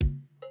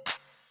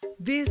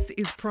This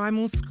is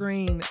Primal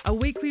Screen, a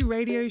weekly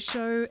radio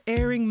show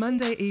airing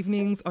Monday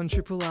evenings on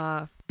Triple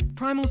R.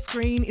 Primal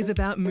Screen is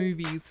about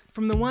movies,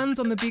 from the ones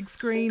on the big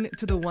screen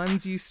to the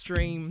ones you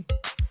stream.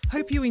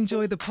 Hope you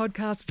enjoy the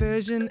podcast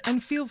version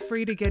and feel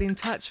free to get in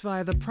touch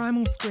via the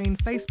Primal Screen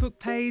Facebook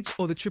page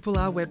or the Triple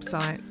R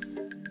website.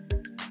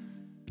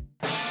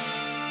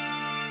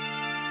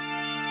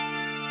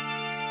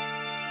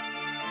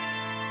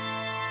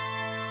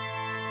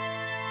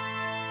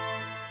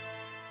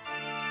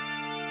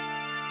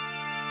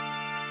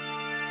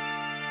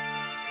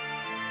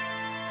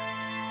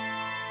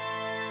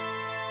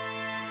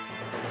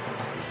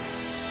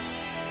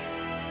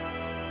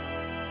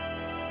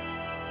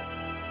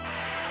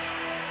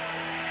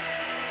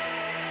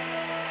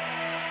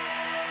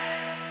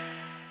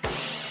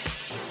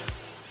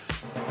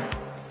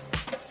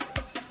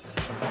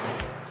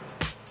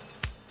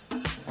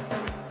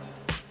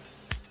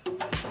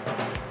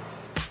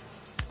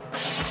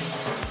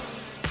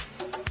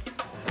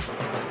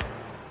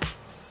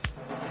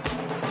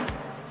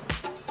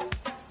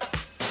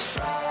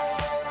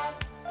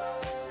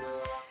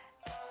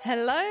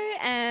 Hello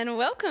and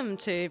welcome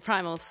to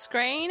Primal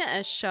Screen,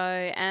 a show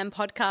and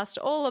podcast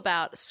all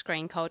about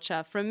screen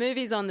culture, from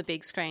movies on the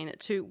big screen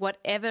to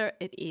whatever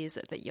it is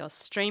that you're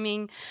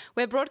streaming.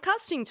 We're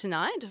broadcasting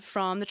tonight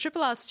from the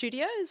Triple R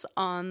studios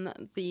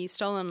on the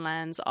stolen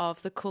lands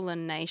of the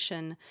Kulin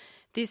Nation.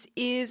 This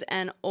is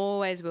and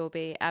always will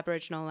be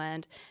Aboriginal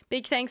land.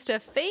 Big thanks to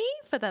Fee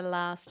for the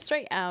last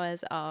 3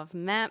 hours of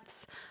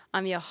maps.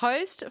 I'm your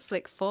host,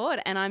 Flick Ford,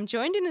 and I'm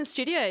joined in the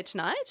studio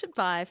tonight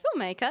by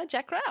filmmaker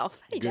Jack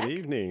Ralph. Hey, Jack. Good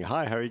evening.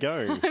 Hi, how are you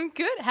going? I'm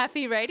good.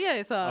 Happy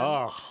Radiothon.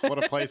 Oh,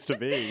 what a place to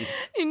be.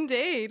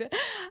 Indeed.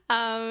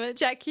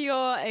 Jack,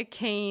 you're a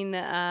keen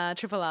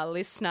Triple R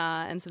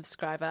listener and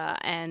subscriber,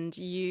 and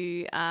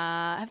you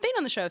have been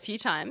on the show a few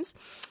times.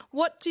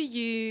 What do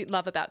you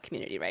love about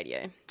community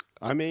radio?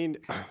 I mean,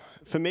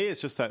 for me,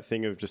 it's just that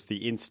thing of just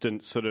the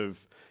instant sort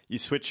of, you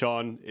switch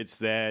on, it's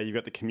there, you've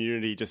got the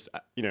community just,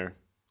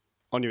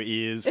 on your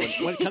ears,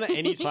 when kind of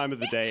any time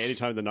of the day, any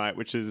time of the night,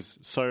 which is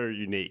so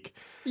unique.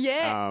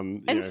 Yeah,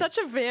 and such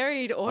a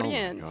varied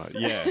audience. Oh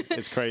my God. Yeah,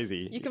 it's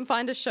crazy. You can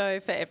find a show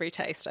for every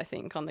taste, I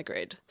think, on the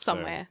grid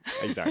somewhere.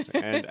 So,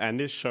 exactly, and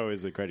this show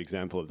is a great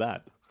example of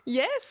that.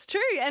 Yes,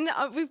 true. And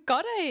we've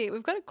got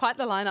quite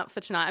the lineup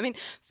for tonight. I mean,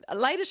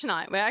 later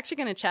tonight, we're actually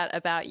going to chat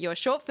about your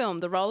short film,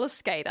 The Roller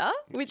Skater,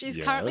 which is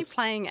currently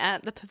playing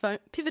at the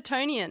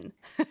Pivotonian.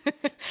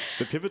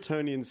 The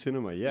Pivotonian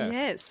Cinema, yes.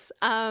 Yes.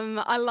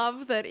 I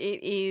love that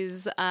it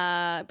is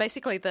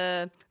basically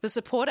the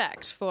support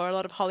act for a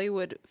lot of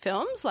Hollywood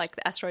films like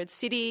The Asteroid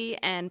City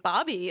and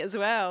Barbie as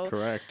well.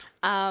 Correct.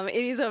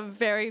 It is a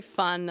very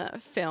fun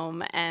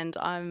film, and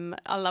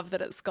I love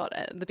that it's got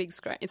the big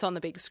screen. It's on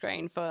the big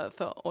screen for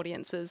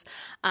audiences.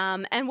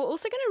 And we're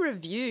also going to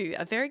review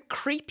a very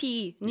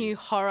creepy new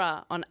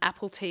horror on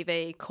Apple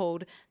TV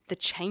called The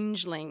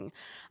Changeling,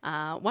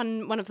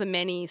 one of the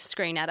many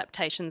screen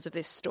adaptations of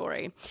this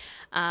story.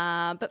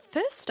 But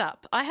first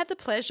up, I had the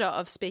pleasure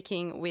of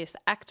speaking with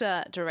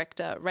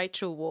actor-director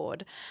Rachel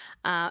Ward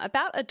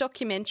about a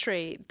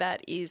documentary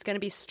that is going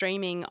to be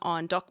streaming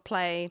on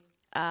DocPlay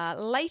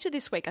later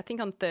this week, I think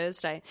on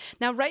Thursday.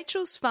 Now,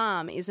 Rachel's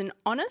Farm is an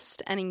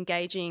honest and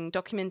engaging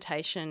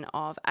documentation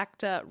of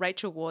actor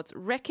Rachel Ward's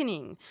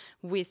reckoning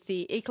with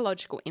the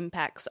ecological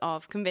impacts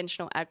of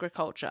conventional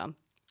agriculture.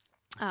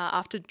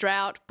 After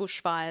drought,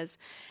 bushfires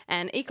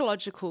and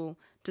ecological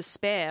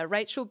despair,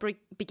 Rachel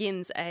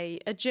begins a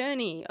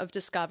journey of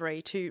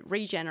discovery to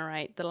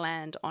regenerate the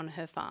land on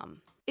her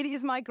farm. It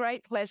is my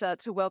great pleasure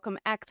to welcome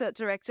actor,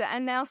 director,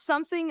 and now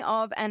something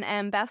of an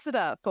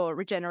ambassador for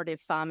regenerative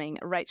farming,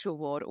 Rachel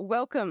Ward.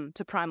 Welcome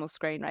to Primal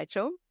Screen,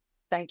 Rachel.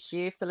 Thank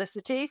you,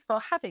 Felicity, for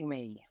having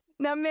me.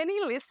 Now, many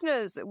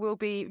listeners will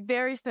be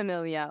very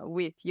familiar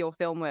with your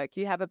film work.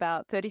 You have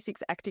about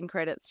 36 acting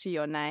credits to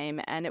your name,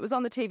 and it was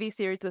on the TV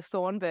series The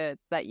Thornbirds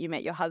that you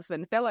met your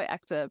husband, fellow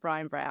actor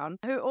Brian Brown,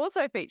 who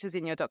also features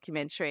in your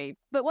documentary.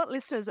 But what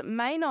listeners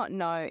may not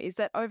know is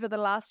that over the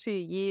last few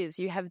years,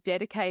 you have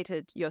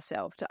dedicated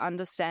yourself to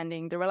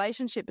understanding the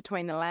relationship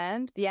between the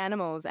land, the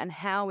animals, and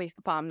how we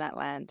farm that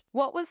land.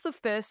 What was the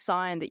first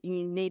sign that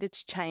you needed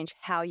to change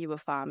how you were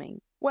farming?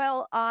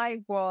 Well, I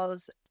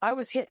was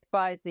hit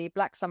by the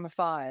Black Summer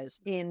fires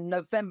in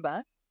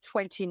November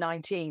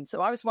 2019.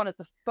 So I was one of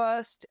the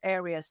first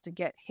areas to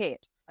get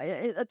hit.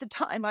 At the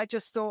time, I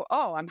just thought,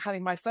 I'm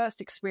having my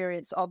first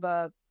experience of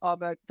the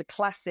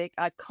classic,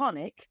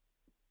 iconic,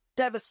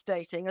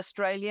 devastating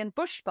Australian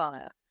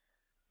bushfire.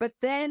 But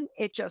then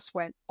it just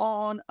went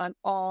on and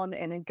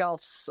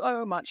engulfed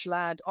so much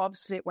land.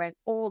 Obviously, it went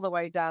all the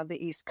way down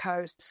the East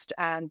Coast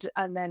and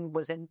then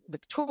was in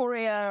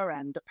Victoria,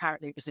 and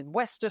apparently it was in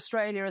West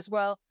Australia as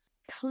well.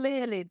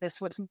 Clearly,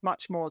 this was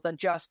much more than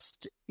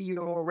just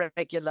your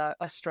regular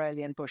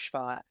Australian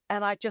bushfire.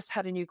 And I just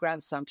had a new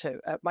grandson too,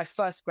 my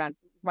first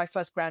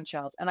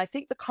grandchild. And I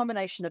think the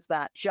combination of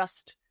that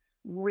just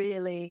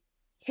really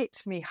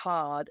hit me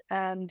hard.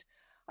 And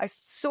I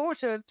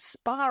sort of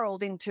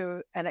spiraled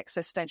into an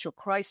existential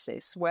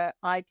crisis where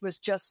I was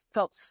just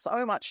felt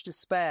so much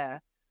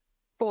despair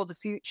for the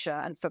future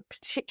and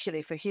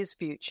particularly for his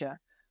future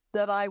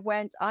that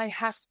I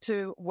have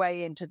to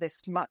weigh into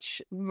this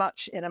much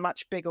in a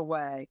much bigger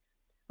way.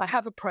 I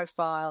have a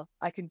profile.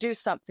 I can do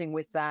something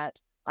with that.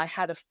 I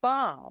had a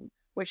farm,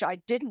 which I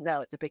didn't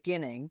know at the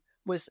beginning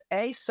was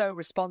so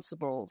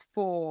responsible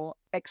for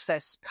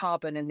excess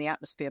carbon in the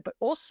atmosphere, but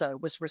also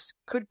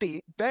could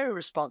be very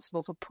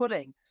responsible for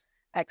putting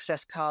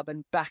excess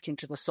carbon back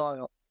into the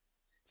soil.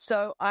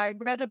 So I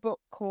read a book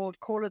called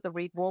Call of the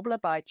Reed Warbler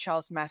by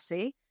Charles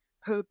Massey,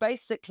 who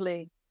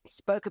basically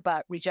spoke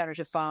about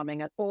regenerative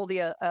farming and all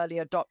the early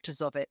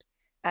adopters of it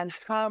and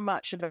how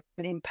much of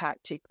an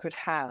impact it could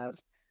have.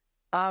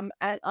 And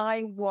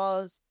I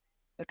was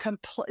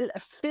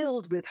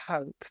filled with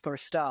hope for a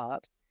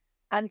start.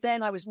 And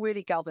then I was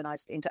really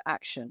galvanized into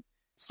action.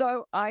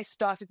 So I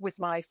started with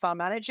my farm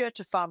manager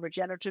to farm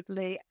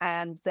regeneratively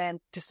and then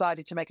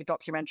decided to make a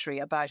documentary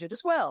about it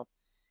as well.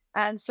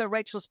 And so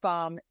Rachel's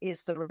Farm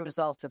is the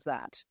result of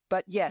that.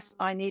 But yes,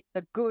 I need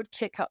a good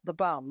kick up the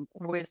bum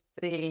with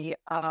the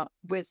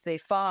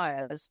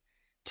fires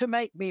to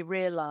make me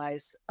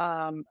realize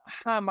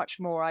how much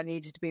more I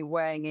needed to be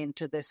weighing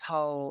into this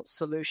whole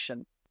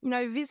solution. You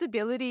know,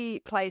 visibility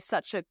plays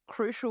such a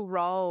crucial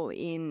role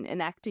in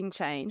enacting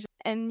change.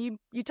 And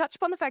you touch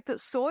upon the fact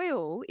that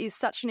soil is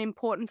such an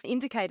important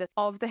indicator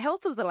of the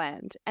health of the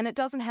land, and it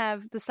doesn't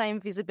have the same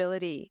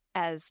visibility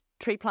as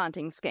tree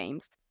planting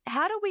schemes.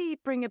 How do we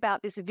bring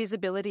about this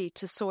visibility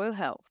to soil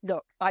health?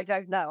 Look, I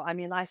don't know. I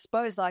mean, I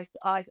suppose I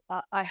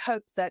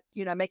hope that,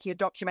 you know, making a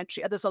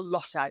documentary, there's a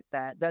lot out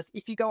there.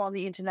 If you go on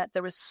the internet,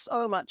 there is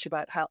so much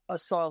about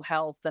soil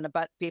health and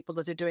about people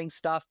that are doing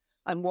stuff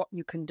and what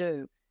you can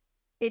do.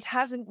 It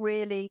hasn't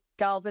really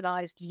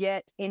galvanized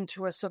yet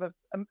into a sort of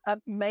a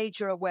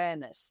major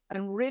awareness.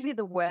 And really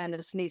the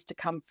awareness needs to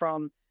come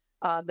from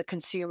the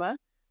consumer,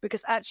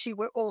 because actually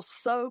we're all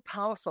so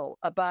powerful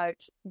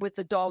with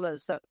the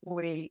dollars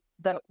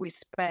that we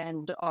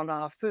spend on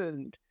our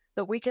food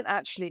that we can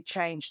actually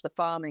change the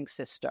farming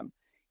system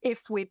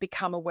if we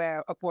become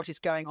aware of what is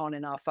going on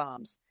in our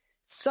farms.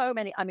 So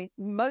many, I mean,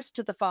 most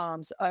of the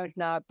farms owned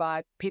now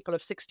by people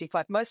of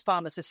 65, most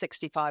farmers are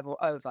 65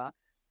 or over.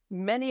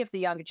 Many of the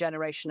younger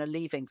generation are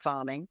leaving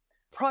farming.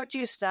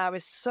 Produce now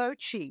is so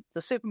cheap. The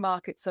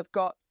supermarkets have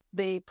got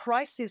the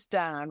prices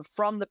down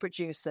from the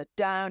producer,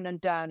 down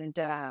and down and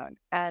down.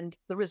 And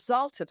the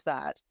result of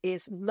that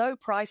is low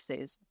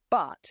prices,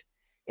 but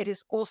it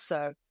is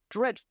also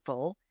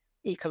dreadful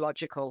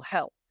ecological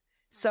health.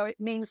 So it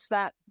means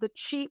that the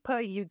cheaper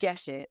you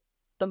get it,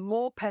 the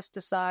more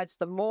pesticides,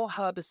 the more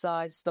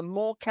herbicides, the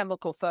more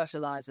chemical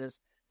fertilizers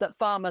that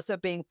farmers are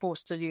being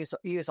forced to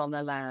use on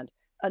their land,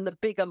 and the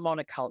bigger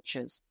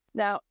monocultures.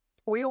 Now,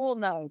 we all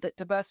know that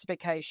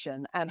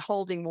diversification and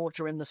holding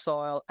water in the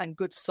soil and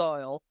good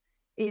soil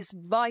is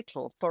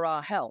vital for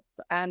our health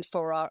and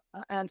for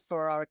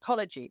our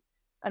ecology.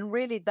 And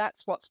really,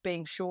 that's what's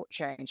being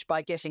shortchanged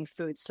by getting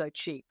food so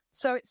cheap.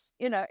 So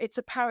it's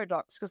a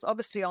paradox, because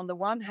obviously on the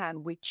one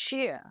hand, we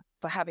cheer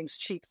for having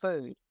cheap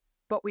food,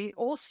 but we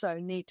also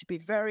need to be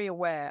very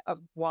aware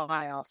of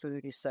why our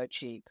food is so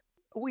cheap.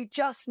 We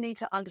just need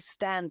to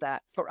understand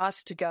that for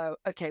us to go,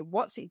 okay,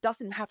 it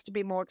doesn't have to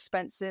be more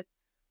expensive,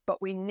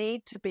 but we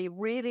need to be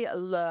really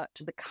alert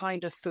to the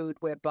kind of food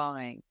we're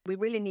buying. We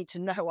really need to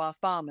know our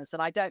farmers,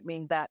 and I don't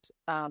mean that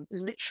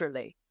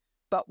literally,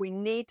 but we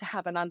need to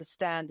have an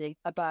understanding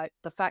about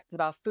the fact that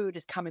our food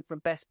is coming from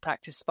best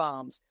practice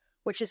farms,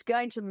 which is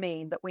going to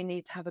mean that we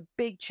need to have a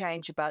big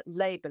change about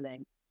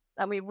labeling,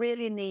 and we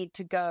really need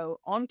to go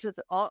onto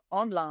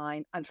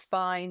online and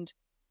find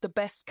the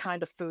best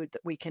kind of food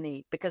that we can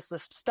eat, because the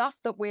stuff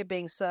that we're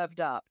being served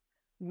up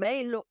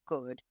may look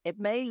good, it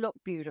may look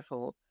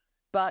beautiful,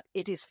 but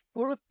it is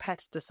full of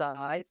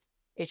pesticides,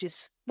 it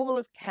is full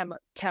of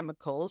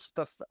chemicals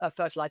for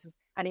fertilizers,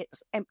 and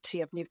it's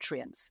empty of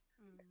nutrients.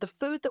 The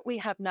food that we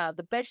have now,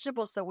 the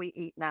vegetables that we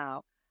eat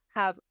now,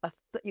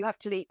 you have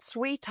to eat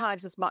 3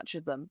 times as much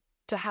of them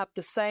to have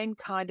the same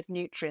kind of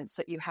nutrients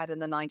that you had in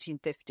the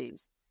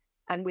 1950s.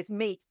 And with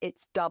meat,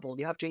 it's double.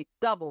 You have to eat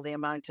double the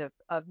amount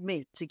of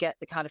meat to get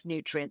the kind of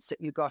nutrients that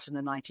you got in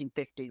the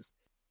 1950s.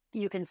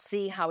 You can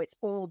see how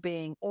all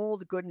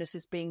the goodness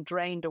is being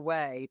drained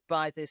away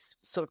by this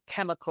sort of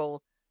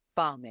chemical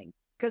farming.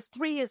 Because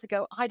 3 years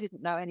ago, I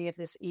didn't know any of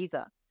this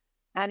either.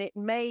 And it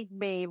made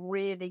me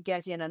really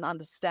get in and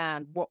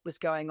understand what was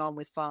going on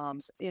with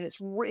farms. And it's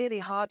really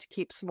hard to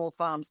keep small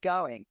farms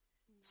going.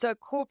 So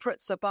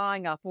corporates are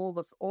buying up all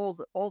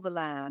the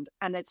land,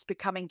 and it's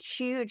becoming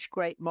huge,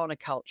 great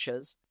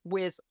monocultures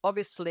with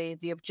obviously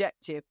the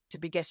objective to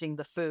be getting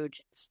the food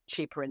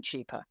cheaper and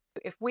cheaper.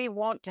 If we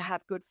want to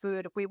have good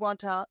food, if we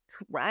want our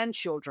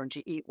grandchildren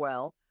to eat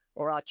well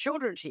or our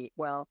children to eat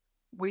well,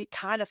 we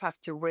kind of have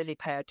to really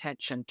pay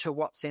attention to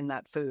what's in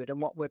that food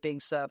and what we're being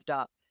served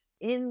up.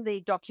 In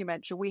the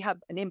documentary, we have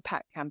an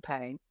impact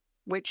campaign,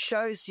 which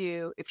shows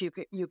you, if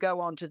you go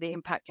on to the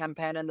impact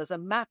campaign, and there's a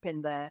map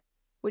in there,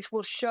 which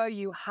will show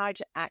you how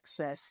to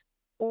access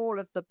all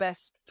of the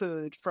best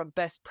food from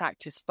best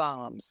practice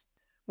farms.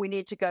 We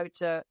need to go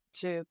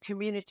to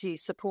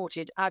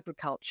community-supported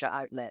agriculture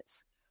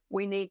outlets.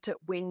 We need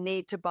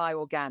to buy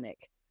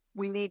organic.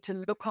 We need to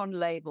look on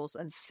labels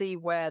and see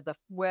where the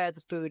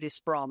food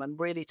is from and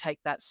really take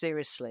that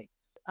seriously.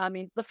 I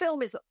mean, the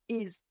film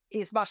is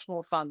much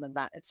more fun than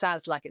that. It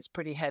sounds like it's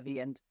pretty heavy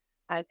and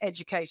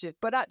educative,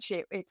 but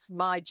actually it's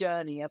my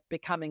journey of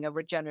becoming a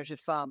regenerative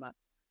farmer,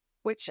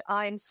 which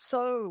I'm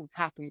so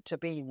happy to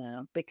be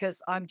now,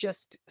 because I'm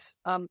just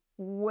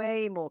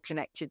way more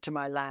connected to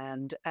my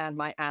land and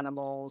my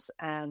animals,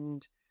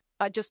 and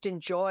I just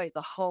enjoy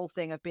the whole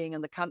thing of being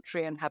in the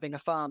country and having a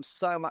farm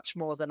so much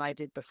more than I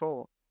did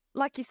before.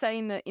 Like you say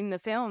in the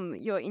film,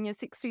 you're in your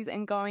 60s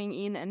and going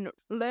in and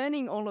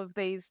learning all of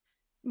these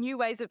new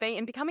ways of being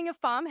and becoming a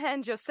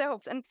farmhand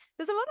yourselves. And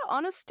there's a lot of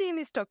honesty in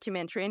this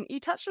documentary. And you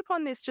touched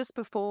upon this just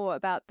before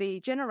about the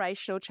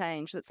generational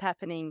change that's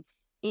happening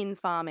in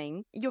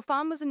farming. Your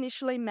farm was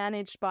initially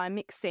managed by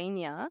Mick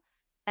Senior,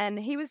 and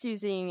he was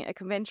using a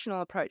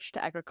conventional approach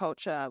to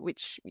agriculture,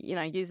 which,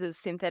 uses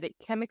synthetic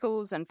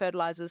chemicals and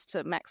fertilizers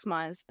to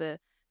maximize the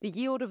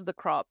yield of the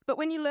crop. But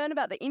when you learn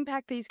about the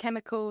impact these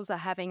chemicals are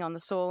having on the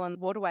soil and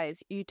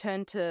waterways, you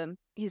turn to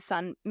his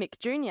son, Mick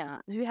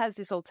Jr., who has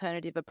this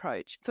alternative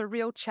approach. For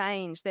real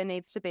change, there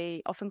needs to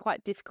be often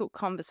quite difficult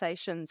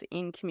conversations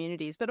in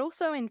communities, but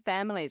also in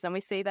families, and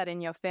we see that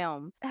in your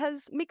film.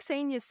 Has Mick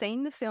Sr.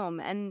 seen the film,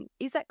 and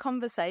is that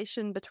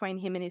conversation between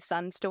him and his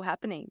son still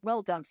happening?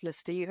 Well done,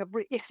 Felicity.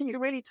 You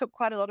really took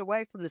quite a lot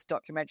away from this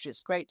documentary.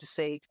 It's great to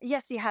see.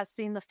 Yes, he has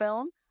seen the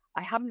film.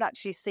 I haven't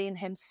actually seen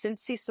him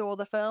since he saw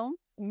the film.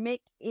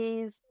 Mick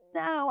is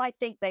now, I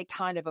think they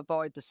kind of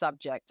avoid the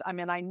subject. I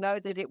mean, I know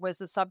that it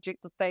was a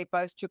subject that they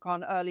both took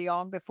on early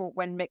on before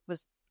when Mick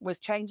was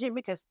changing,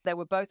 because they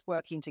were both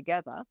working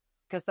together,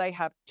 because they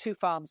have two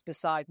farms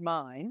beside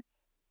mine.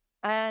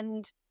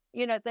 And,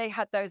 they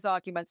had those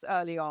arguments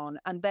early on.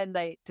 And then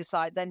then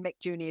Mick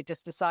Jr.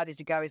 just decided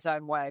to go his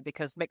own way,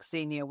 because Mick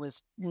Sr.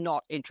 was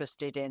not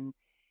interested in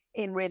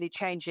really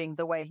changing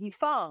the way he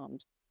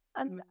farmed.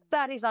 And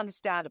that is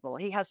understandable.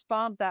 He has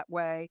farmed that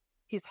way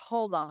his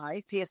whole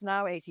life. He is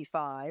now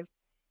 85.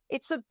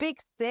 It's a big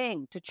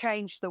thing to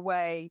change the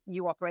way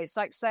you operate. It's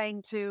like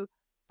saying to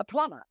a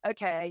plumber,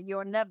 okay,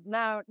 you're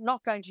now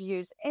not going to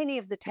use any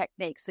of the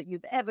techniques that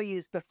you've ever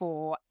used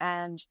before,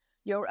 and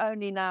you're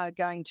only now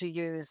going to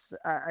use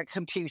a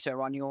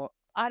computer on your,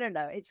 I don't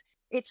know.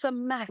 It's a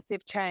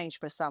massive change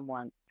for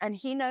someone. And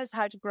he knows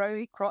how to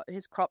grow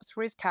his crops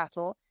for his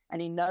cattle, and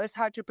he knows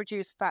how to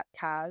produce fat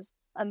cows,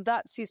 and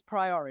that's his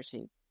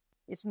priority.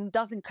 It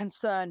doesn't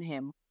concern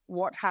him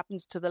what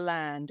happens to the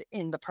land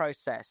in the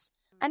process.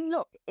 And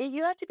look,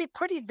 you have to be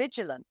pretty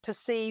vigilant to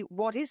see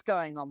what is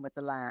going on with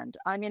the land.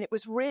 I mean, it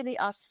was really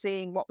us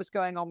seeing what was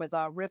going on with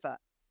our river.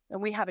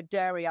 And we have a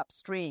dairy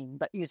upstream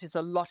that uses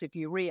a lot of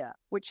urea,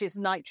 which is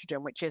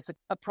nitrogen, which is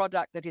a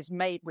product that is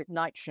made with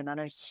nitrogen and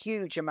a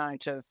huge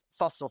amount of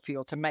fossil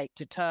fuel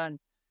to turn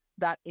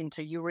that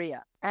into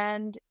urea.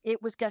 And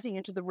it was getting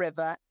into the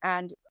river,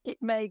 and it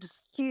made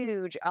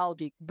huge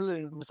algae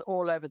blooms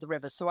all over the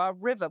river. So our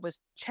river was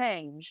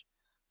changed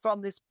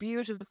from this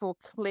beautiful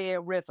clear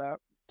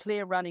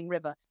running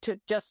river, to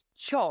just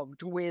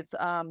chogged with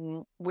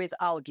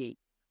algae,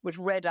 with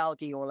red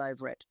algae all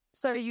over it.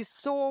 So you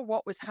saw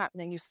what was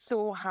happening. You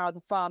saw how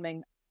the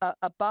farming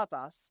above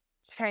us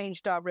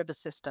changed our river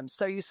system.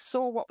 So you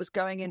saw what was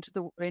going into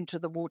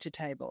the water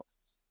table.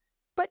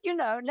 But,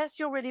 unless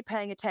you're really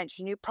paying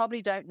attention, you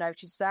probably don't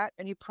notice that,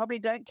 and you probably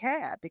don't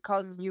care,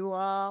 because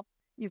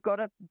you've got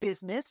a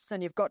business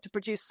and you've got to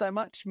produce so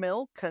much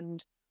milk,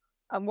 and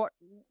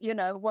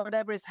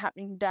whatever is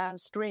happening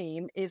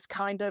downstream is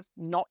kind of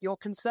not your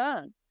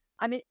concern.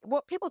 I mean,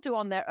 what people do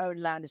on their own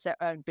land is their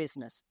own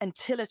business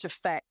until it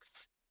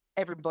affects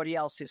everybody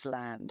else's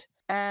land.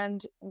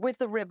 And with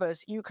the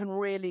rivers, you can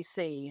really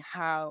see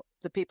how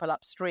the people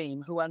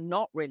upstream who are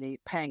not really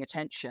paying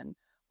attention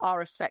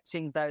are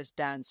affecting those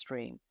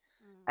downstream.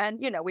 And,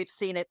 we've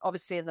seen it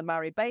obviously in the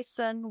Murray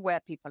Basin, where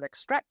people are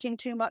extracting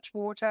too much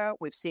water.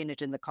 We've seen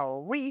it in the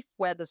coral reef,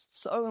 where there's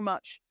so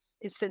much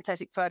is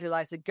synthetic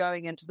fertilizer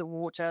going into the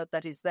water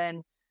that is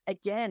then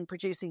again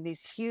producing these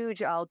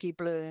huge algae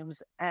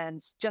blooms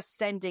and just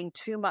sending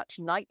too much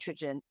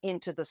nitrogen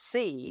into the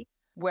sea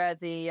where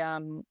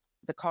the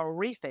coral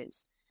reef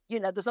is.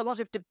 There's a lot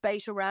of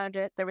debate around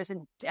it. There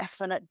isn't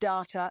definite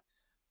data,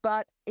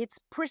 but it's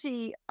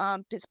pretty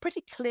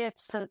clear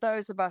to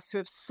those of us who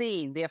have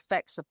seen the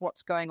effects of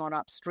what's going on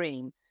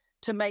upstream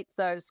to make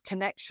those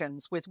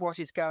connections with what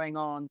is going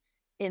on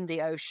in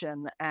the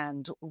ocean,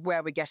 and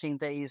where we're getting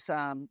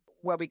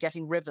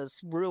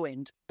rivers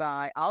ruined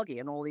by algae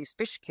and all these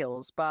fish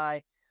kills,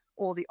 by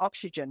all the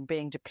oxygen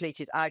being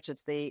depleted out of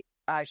the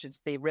out of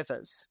the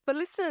rivers. For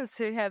listeners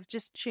who have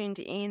just tuned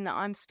in,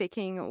 I'm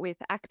speaking with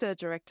actor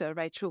director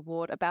Rachel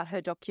Ward about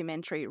her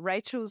documentary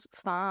Rachel's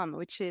Farm,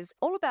 which is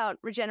all about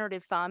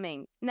regenerative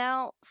farming.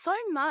 Now, so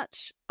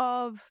much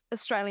of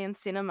Australian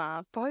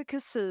cinema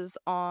focuses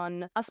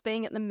on us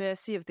being at the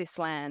mercy of this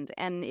land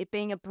and it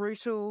being a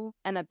brutal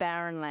and a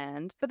barren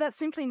land, but that's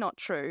simply not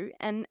true.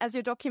 And as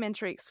your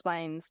documentary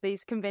explains,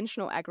 these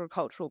conventional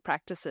agricultural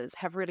practices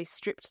have really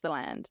stripped the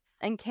land.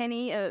 And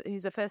Kenny,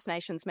 who's a First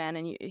Nations man,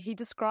 and he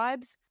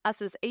describes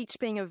us as each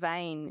being a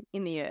vein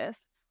in the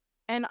earth.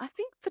 And I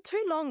think for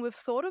too long we've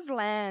thought of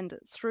land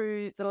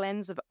through the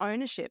lens of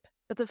ownership,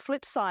 but the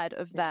flip side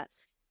of that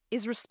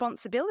is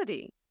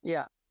responsibility.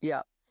 Yeah,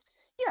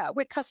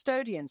 we're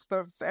custodians for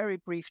a very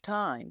brief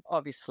time,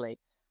 obviously.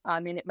 I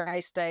mean, it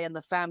may stay in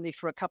the family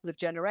for a couple of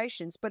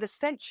generations, but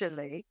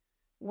essentially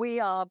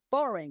we are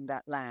borrowing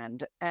that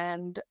land,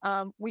 and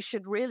we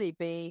should really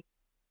be,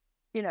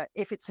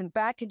 if it's in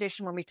bad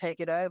condition when we take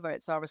it over,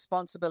 it's our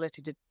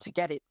responsibility to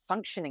get it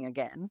functioning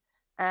again.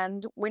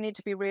 And we need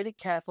to be really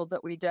careful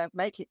that we don't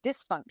make it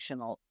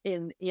dysfunctional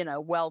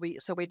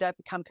so we don't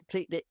become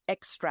completely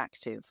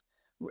extractive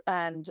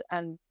and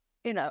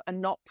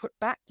not put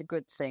back the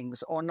good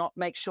things or not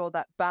make sure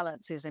that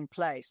balance is in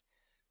place.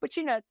 But,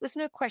 there's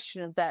no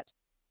question that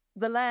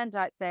the land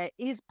out there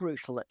is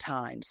brutal at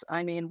times.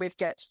 I mean, we've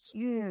got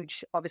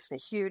huge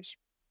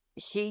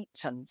heat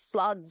and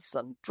floods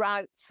and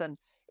droughts, and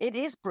it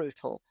is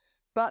brutal.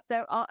 But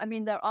there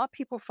are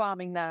people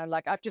farming now.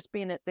 Like, I've just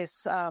been at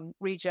this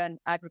Regen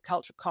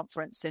Agriculture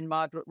Conference in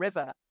Margaret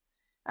River,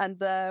 and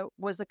there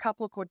was a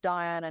couple called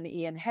Diane and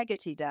Ian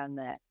Hegarty down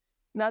there.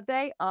 Now,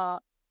 they are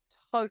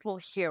total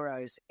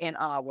heroes in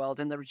our world,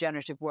 in the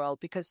regenerative world,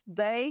 because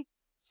they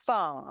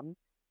farm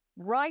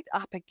right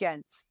up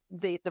against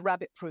the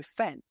rabbit-proof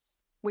fence,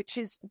 which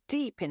is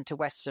deep into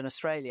Western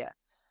Australia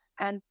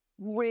and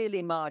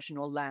really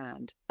marginal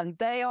land. And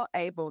they are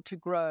able to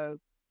grow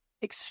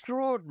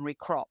extraordinary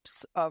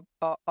crops of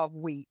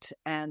wheat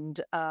and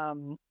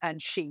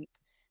sheep.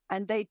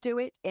 And they do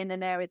it in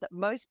an area that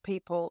most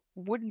people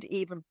wouldn't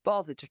even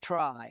bother to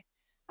try.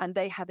 And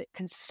they have it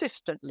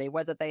consistently,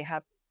 whether they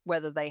have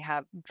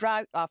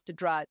drought after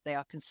drought, they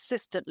are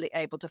consistently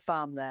able to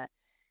farm there.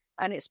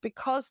 And it's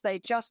because they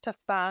just have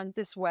found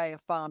this way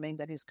of farming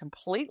that is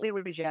completely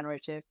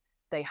regenerative.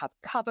 They have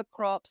cover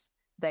crops.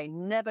 They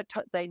never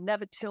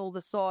till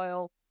the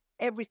soil.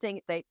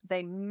 Everything they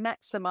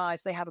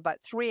maximize. They have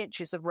about 3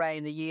 inches of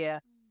rain a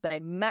year. They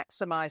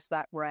maximize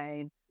that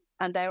rain,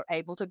 and they're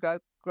able to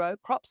grow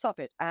crops of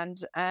it and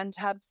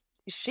have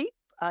sheep.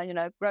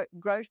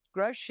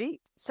 Grow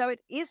sheep. So it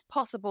is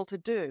possible to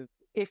do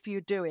if you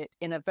do it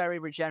in a very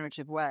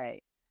regenerative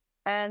way.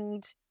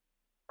 And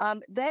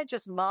they're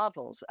just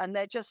marvels, and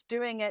they're just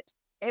doing it.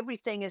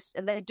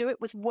 And they do it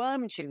with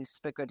worm juice,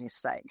 for goodness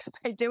sake.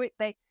 They do it,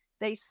 they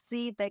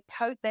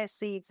coat their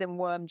seeds in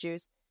worm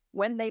juice.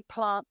 When they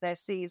plant their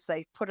seeds,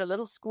 they put a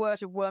little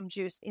squirt of worm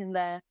juice in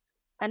there,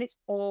 and it's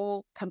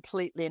all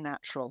completely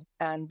natural.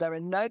 And there are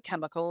no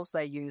chemicals.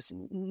 They use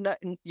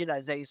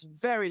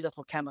very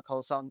little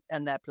chemicals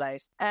in their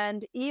place.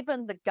 And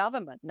even the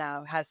government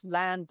now has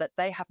land that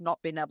they have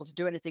not been able to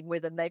do anything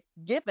with, and they've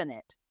given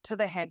it to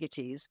the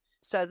Hegartys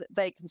so that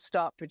they can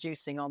start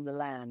producing on the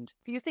land.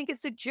 If you think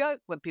it's a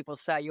joke when people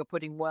say you're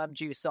putting worm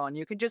juice on,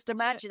 you can just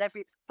imagine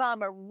every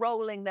farmer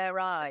rolling their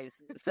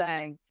eyes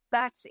saying,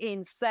 that's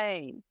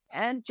insane.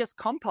 And just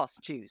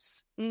compost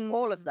juice,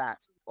 all of that.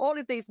 All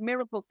of these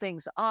miracle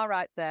things are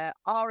out there,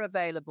 are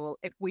available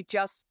if we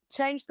just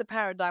change the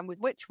paradigm with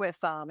which we're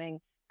farming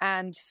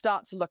and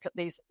start to look at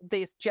these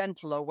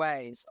gentler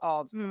ways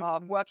of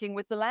working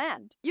with the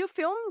land. Your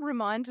film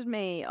reminded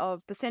me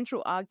of the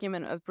central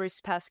argument of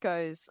Bruce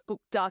Pascoe's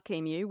book Dark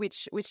Emu,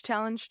 which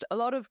challenged a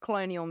lot of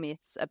colonial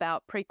myths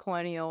about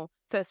pre-colonial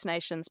First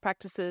Nations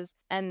practices,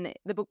 and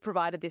the book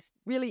provided this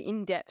really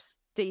in-depth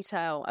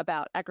detail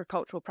about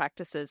agricultural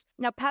practices.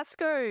 Now,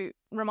 Pascoe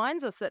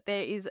reminds us that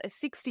there is a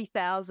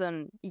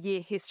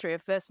 60,000-year history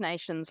of First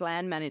Nations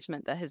land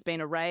management that has been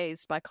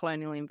erased by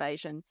colonial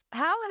invasion.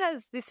 How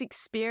has this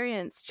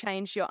experience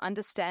changed your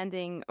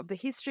understanding of the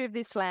history of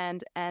this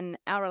land and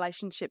our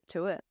relationship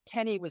to it?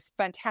 Kenny was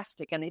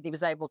fantastic, and he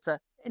was able to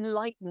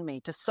enlighten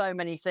me to so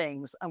many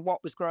things and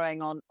what was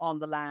growing on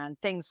the land,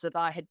 things that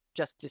I had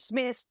just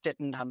dismissed,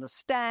 didn't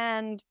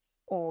understand,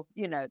 or,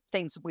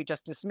 things that we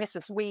just dismiss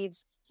as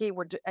weeds. He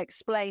would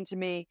explain to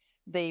me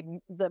the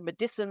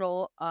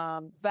medicinal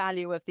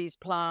value of these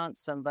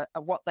plants and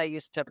what they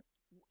used to,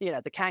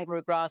 the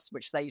kangaroo grass,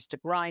 which they used to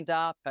grind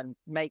up and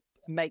make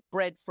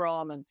bread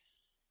from.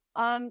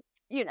 And,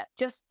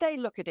 just they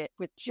look at it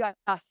with just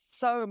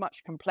so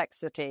much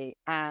complexity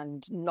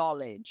and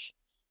knowledge.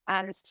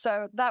 And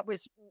so that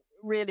was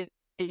really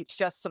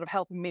just sort of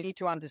helping me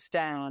to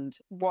understand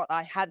what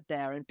I had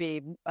there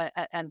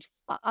and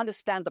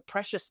understand the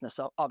preciousness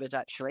of it,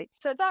 actually.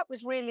 So that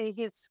was really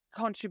his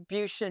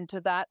contribution to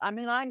that. I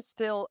mean,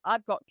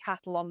 I've got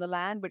cattle on the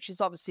land, which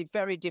is obviously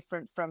very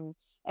different from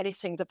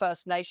anything the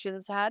First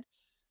Nations had.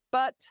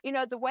 But,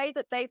 the way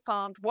that they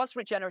farmed was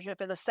regenerative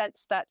in the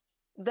sense that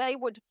they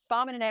would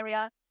farm in an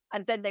area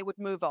and then they would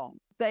move on.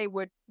 They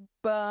would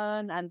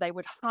burn and they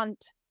would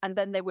hunt and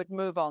then they would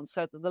move on,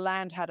 so that the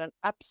land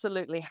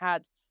absolutely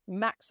had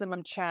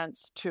maximum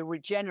chance to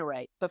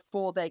regenerate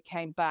before they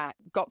came back,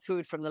 got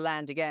food from the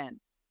land again.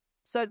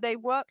 So they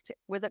worked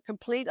with a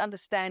complete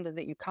understanding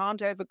that you can't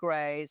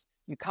overgraze,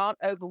 you can't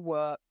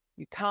overwork,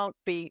 you can't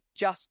be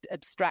just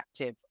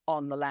abstractive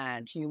on the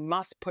land. You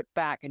must put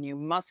back and you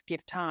must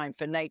give time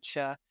for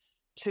nature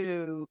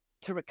to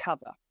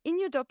recover. In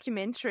your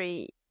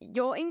documentary,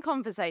 you're in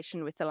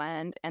conversation with the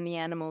land and the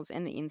animals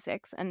and the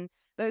insects and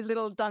those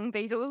little dung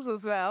beetles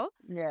as well.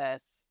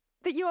 Yes.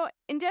 But your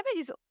endeavour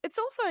it's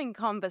also in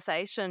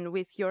conversation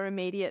with your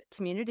immediate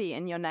community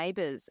and your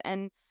neighbours.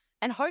 And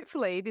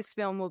hopefully this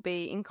film will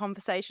be in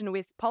conversation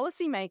with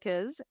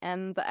policymakers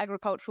and the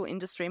agricultural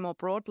industry more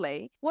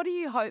broadly. What do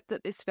you hope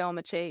that this film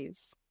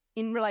achieves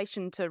in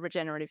relation to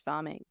regenerative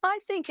farming? I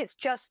think it's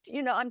just,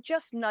 I'm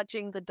just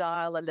nudging the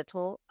dial a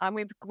little. And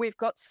we've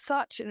got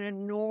such an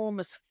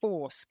enormous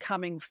force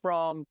coming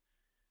from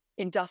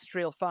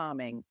industrial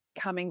farming,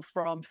 coming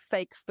from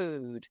fake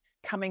food,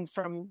 coming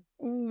from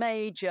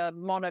major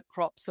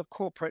monocrops of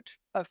corporate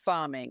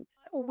farming.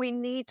 We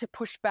need to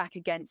push back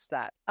against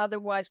that.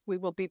 Otherwise, we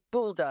will be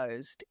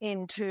bulldozed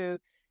into,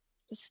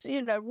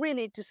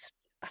 really just.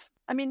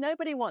 I mean,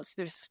 nobody wants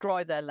to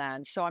destroy their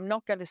land, so I'm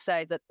not going to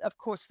say that, of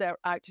course, they're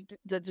out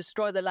to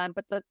destroy the land,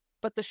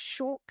 but the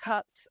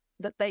shortcuts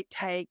that they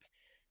take,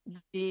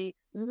 the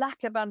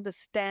lack of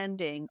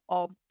understanding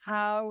of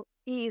how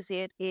easy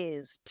it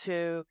is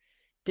to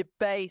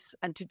debase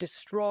and to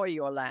destroy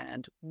your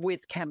land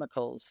with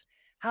chemicals,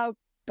 how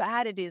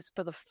bad it is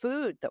for the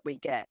food that we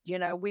get.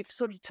 We've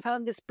sort of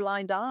turned this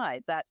blind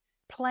eye that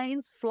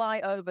planes fly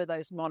over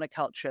those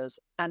monocultures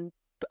and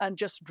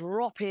just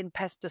drop in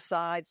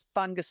pesticides,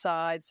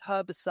 fungicides,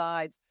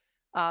 herbicides.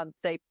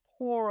 They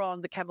pour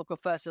on the chemical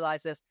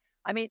fertilizers.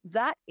 I mean,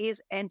 that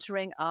is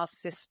entering our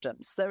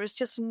systems. There is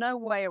just no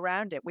way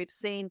around it. We've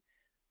seen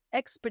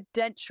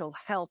exponential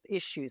health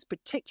issues,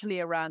 particularly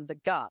around the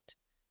gut,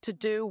 to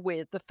do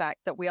with the fact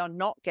that we are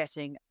not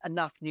getting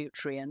enough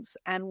nutrients,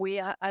 and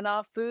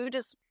our food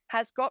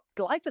has got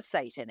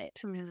glyphosate in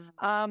it.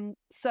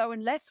 So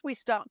unless we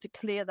start to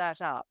clear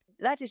that up,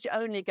 that is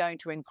only going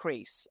to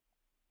increase,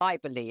 I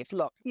believe.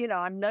 Look,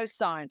 I'm no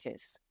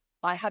scientist.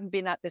 I haven't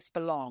been at this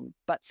for long,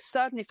 but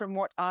certainly from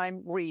what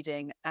I'm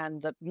reading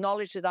and the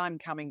knowledge that I'm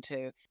coming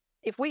to,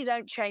 if we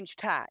don't change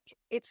tack,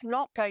 it's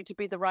not going to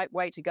be the right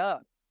way to go.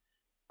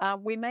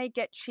 We may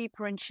get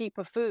cheaper and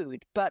cheaper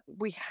food, but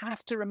we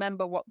have to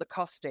remember what the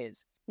cost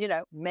is.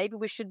 Maybe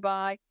we should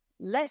buy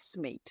less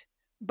meat,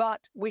 but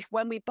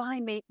when we buy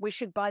meat, we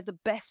should buy the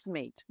best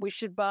meat. We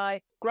should buy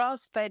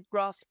grass-fed,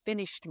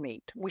 grass-finished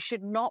meat. We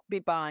should not be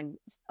buying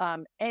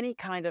any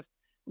kind of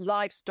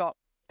livestock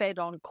fed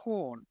on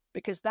corn,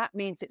 because that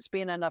means it's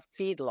been in a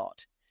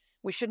feedlot.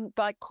 We shouldn't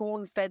buy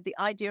corn-fed. The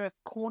idea of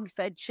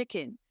corn-fed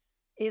chicken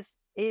is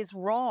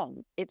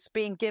wrong. It's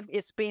being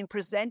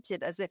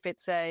presented as if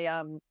it's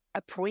a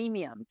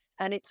premium,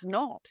 and it's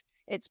not.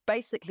 It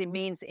basically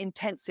means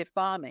intensive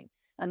farming,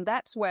 and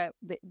that's where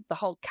the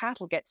whole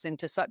cattle gets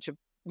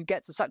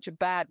such a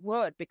bad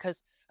word,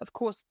 because of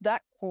course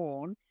that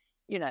corn,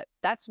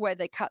 that's where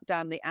they cut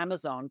down the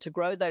Amazon to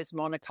grow those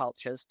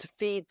monocultures to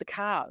feed the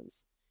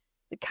cows.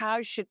 The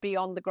cows should be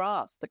on the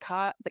grass. The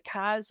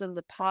cows and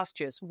the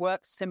pastures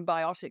work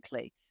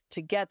symbiotically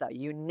together.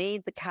 You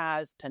need the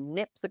cows to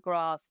nip the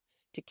grass,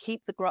 to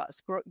keep the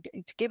grass,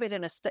 to keep it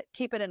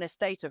in a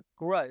state of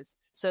growth,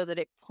 so that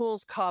it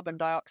pulls carbon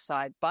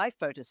dioxide by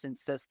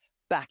photosynthesis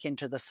back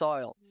into the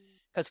soil.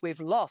 Because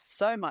we've lost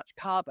so much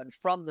carbon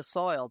from the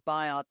soil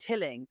by our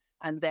tilling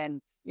and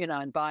then,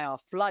 and by our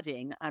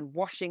flooding and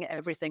washing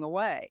everything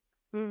away.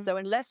 So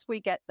unless we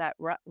get that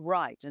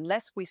right,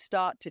 unless we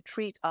start to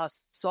treat our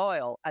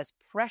soil as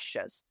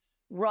precious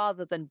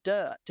rather than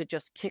dirt to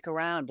just kick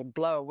around and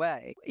blow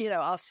away,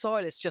 our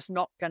soil is just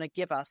not going to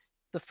give us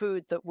the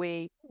food that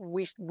we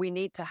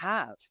need to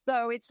have.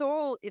 So it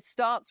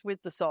starts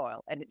with the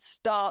soil, and it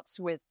starts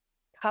with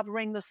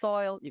covering the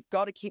soil. You've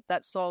got to keep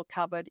that soil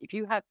covered. If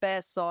you have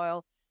bare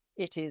soil,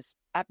 it is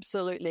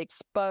absolutely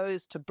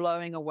exposed to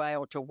blowing away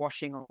or to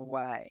washing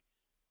away.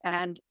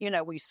 And,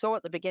 we saw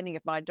at the beginning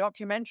of my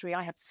documentary,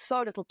 I have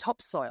so little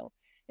topsoil.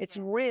 It's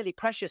really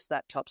precious,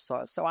 that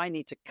topsoil. So I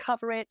need to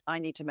cover it. I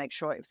need to make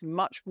sure as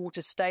much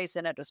water stays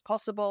in it as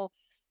possible.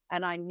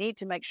 And I need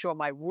to make sure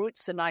my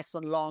roots are nice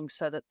and long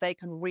so that they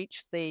can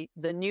reach the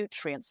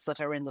nutrients that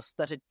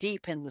are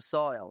deep in the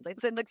soil.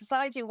 It's an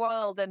exciting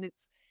world, and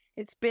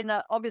it's been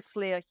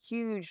obviously a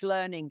huge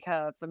learning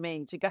curve for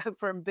me to go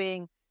from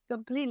being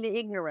completely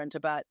ignorant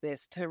about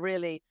this to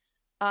really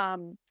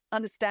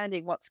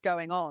understanding what's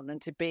going on,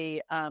 and to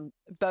be to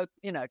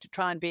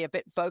try and be a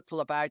bit vocal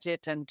about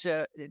it, and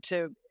to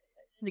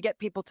get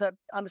people to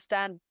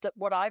understand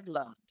what I've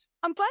learned.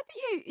 I'm glad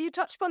that you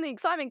touched upon the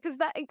excitement, because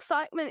that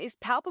excitement is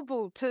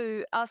palpable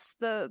to us,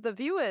 the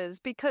viewers,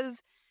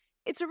 because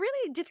it's a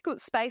really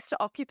difficult space to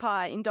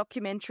occupy in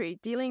documentary,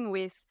 dealing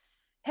with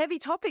heavy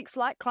topics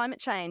like climate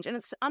change. And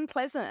it's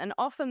unpleasant. And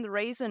often the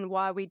reason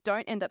why we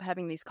don't end up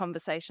having these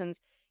conversations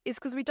is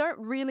because we don't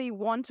really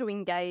want to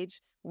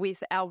engage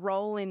with our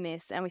role in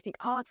this. And we think,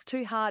 oh, it's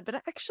too hard. But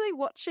actually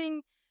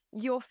watching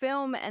your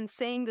film and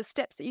seeing the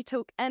steps that you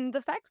took and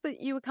the fact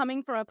that you were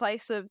coming from a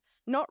place of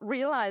not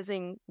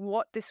realizing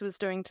what this was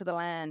doing to the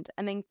land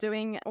and then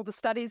doing all the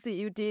studies that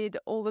you did,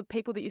 all the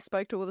people that you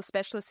spoke to, all the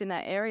specialists in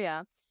that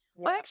area.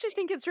 Yeah. I actually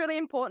think it's really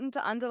important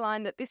to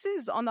underline that this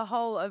is, on the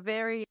whole, a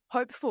very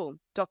hopeful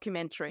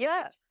documentary.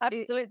 Yeah,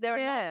 absolutely. There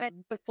are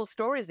many hopeful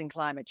stories in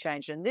climate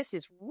change, and this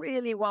is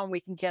really one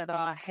we can get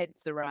our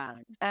heads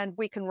around and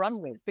we can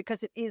run with,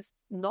 because it is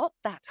not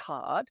that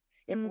hard.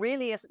 It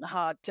really isn't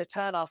hard to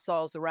turn our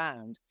soils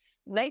around.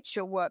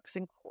 Nature works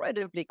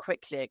incredibly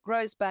quickly. It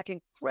grows back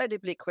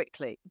incredibly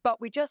quickly. But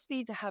we just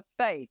need to have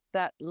faith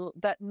that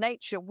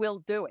nature will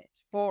do it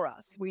for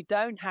us. We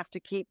don't have to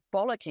keep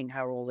bollocking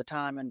her all the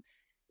time. And,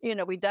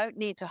 we don't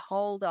need to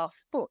hold our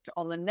foot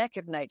on the neck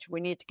of nature.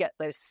 We need to get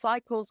those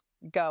cycles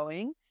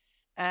going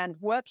and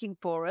working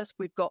for us.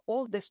 We've got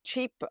all this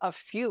cheap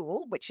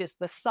fuel, which is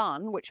the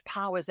sun, which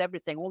powers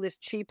everything, all this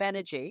cheap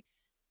energy.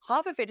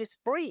 Half of it is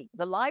free.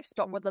 The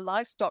livestock, what the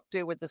livestock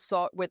do with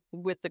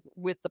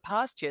the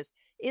pastures,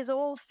 is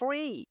all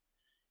free.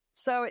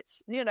 So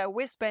it's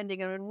we're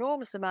spending an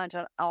enormous amount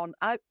on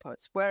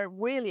outputs. Where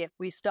really, if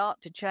we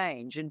start to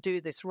change and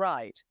do this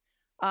right,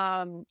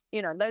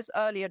 those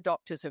early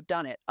adopters who've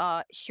done it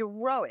are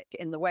heroic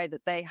in the way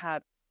that they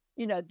have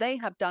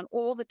done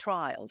all the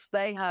trials,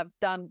 they have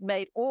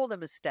made all the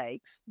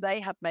mistakes, they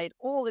have made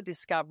all the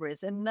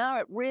discoveries, and now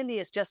it really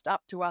is just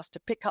up to us to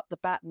pick up the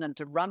baton and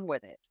to run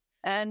with it.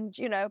 And,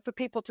 for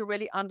people to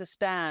really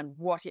understand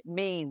what it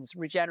means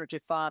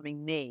regenerative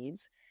farming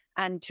needs,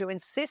 and to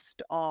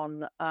insist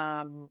on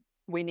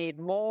we need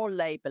more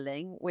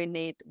labeling. We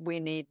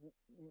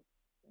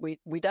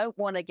don't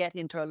want to get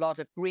into a lot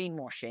of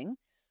greenwashing,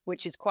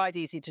 which is quite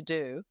easy to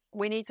do.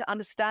 We need to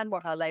understand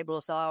what our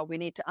labels are. We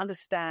need to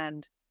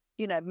understand,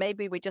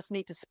 maybe we just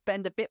need to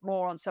spend a bit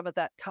more on some of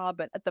that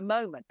carbon at the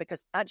moment,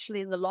 because actually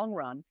in the long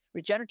run,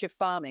 regenerative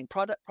farming,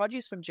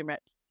 produce from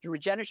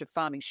regenerative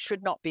farming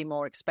should not be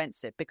more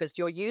expensive, because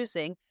you're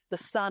using the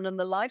sun and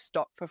the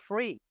livestock for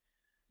free.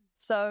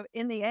 So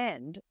in the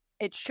end,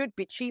 it should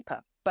be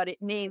cheaper, but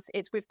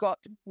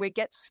we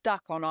get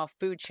stuck on our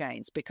food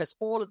chains because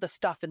all of the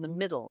stuff in the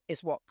middle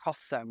is what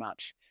costs so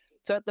much.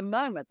 So at the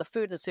moment, the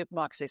food in the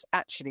supermarkets is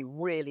actually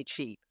really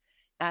cheap.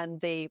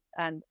 And the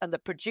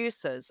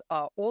producers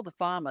all the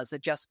farmers are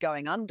just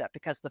going under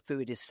because the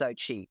food is so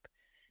cheap.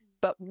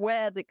 But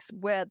where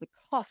the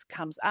cost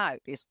comes out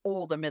is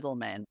all the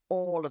middlemen,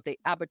 all of the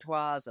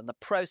abattoirs and the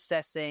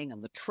processing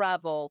and the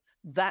travel.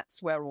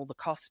 That's where all the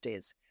cost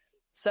is.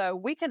 So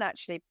we can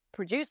actually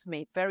produce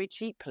meat very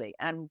cheaply,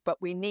 but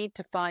we need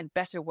to find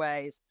better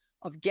ways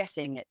of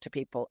getting it to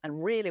people.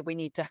 And really, we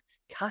need to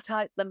cut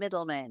out the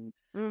middlemen.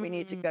 We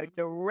need to go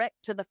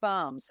direct to the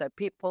farm. So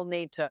people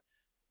need to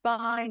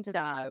find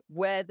out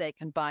where they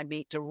can buy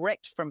meat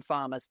direct from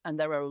farmers. And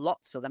there are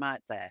lots of them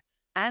out there.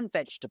 And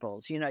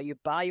vegetables, you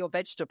buy your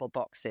vegetable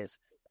boxes.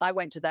 I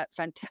went to that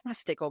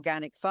fantastic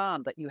organic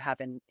farm that you have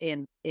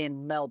in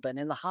Melbourne,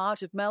 in the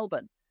heart of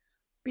Melbourne.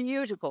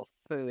 Beautiful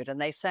food. And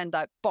they send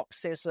out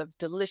boxes of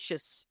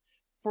delicious,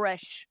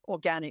 fresh,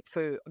 organic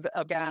food,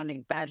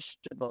 organic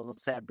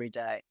vegetables every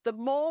day. The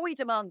more we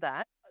demand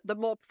that, the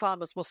more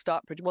farmers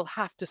will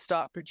have to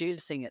start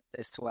producing it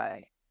this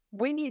way.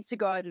 We need to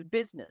go out of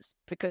business,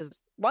 because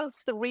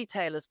once the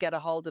retailers get a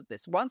hold of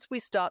this, once we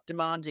start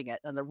demanding it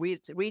and the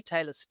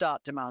retailers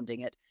start demanding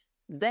it,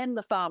 then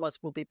the farmers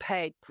will be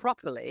paid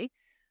properly,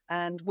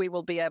 and we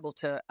will be able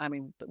to,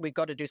 we've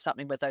got to do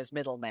something with those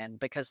middlemen,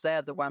 because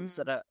they're the ones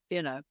that are,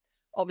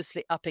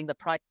 obviously upping the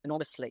price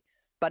enormously.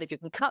 But if you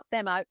can cut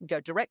them out and go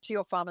direct to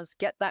your farmers,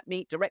 get that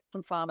meat direct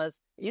from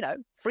farmers,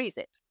 freeze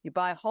it. You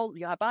buy a whole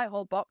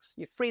box,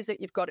 you freeze it,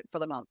 you've got it for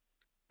the month.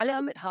 A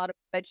little bit harder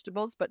with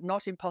vegetables, but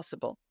not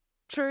impossible.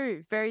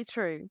 True, very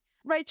true.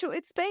 Rachel,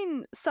 it's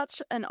been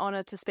such an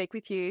honour to speak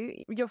with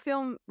you. Your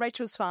film,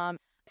 Rachel's Farm,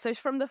 so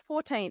from the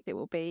 14th, it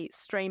will be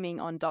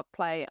streaming on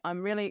DocPlay.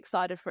 I'm really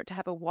excited for it to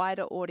have a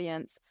wider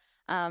audience.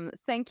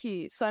 Thank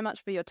you so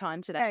much for your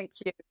time today.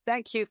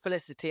 Thank you,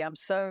 Felicity. I'm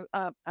so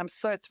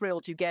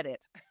thrilled you get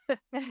it.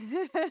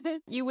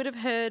 You would have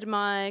heard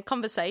my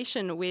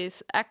conversation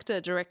with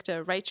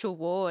actor-director Rachel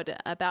Ward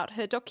about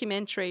her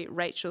documentary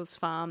Rachel's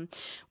Farm,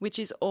 which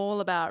is all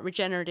about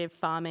regenerative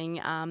farming.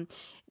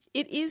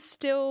 It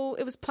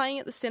was playing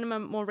at the cinema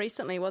more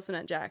recently, wasn't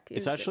it, Jack?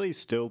 It's actually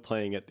still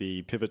playing at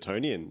the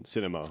Pivotonian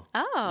Cinema.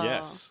 Oh.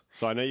 Yes.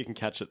 So I know you can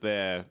catch it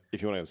there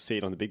if you want to see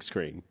it on the big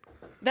screen.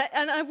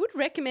 And I would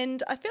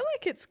recommend. I feel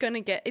like it's going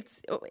to get.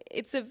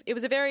 It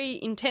was a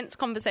very intense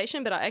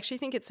conversation, but I actually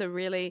think it's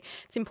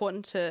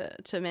important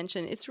to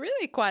mention. It's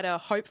really quite a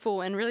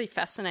hopeful and really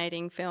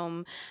fascinating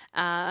film,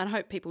 and I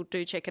hope people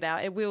do check it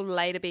out. It will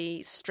later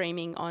be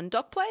streaming on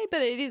DocPlay,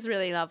 but it is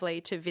really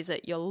lovely to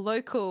visit your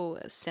local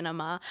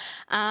cinema.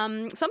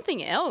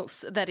 Something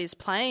else that is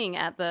playing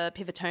at the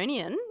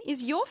Pivotonian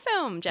is your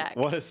film, Jack.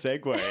 What a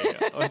segue!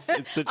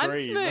 It's the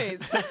dream.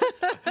 I'm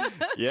smooth.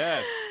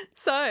 Yes.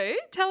 So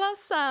tell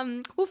us,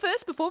 well,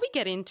 first, before we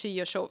get into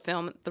your short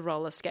film, The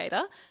Roller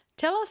Skater,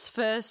 tell us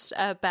first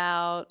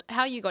about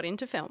how you got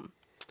into film.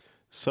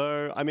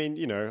 So, I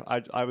mean,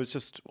 I was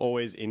just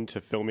always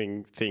into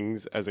filming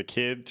things as a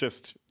kid,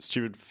 just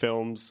stupid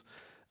films.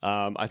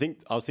 I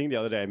was thinking the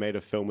other day I made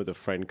a film with a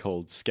friend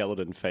called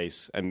Skeleton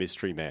Face and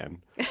Mystery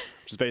Man, which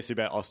is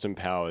basically about Austin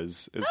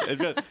Powers.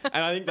 And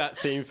I think that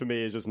theme for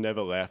me has just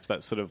never left,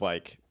 that sort of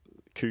like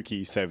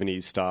kooky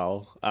 70s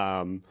style.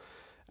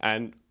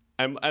 And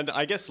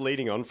I guess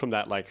leading on from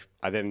that, like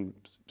I then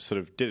sort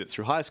of did it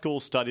through high school,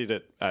 studied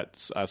it at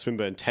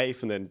Swinburne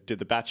TAFE, and then did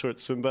the Bachelor at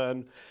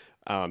Swinburne.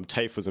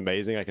 TAFE was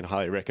amazing. I can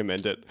highly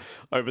recommend it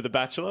over the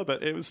Bachelor,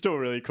 but it was still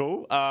really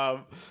cool.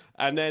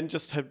 And then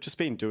have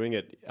been doing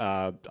it.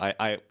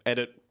 I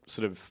edit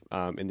sort of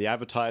in the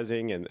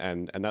advertising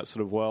and that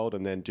sort of world,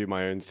 and then do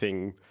my own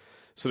thing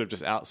sort of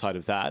just outside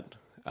of that.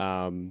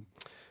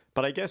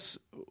 But I guess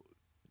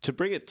to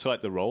bring it to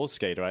like the roller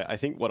skater, I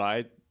think what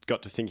I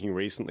got to thinking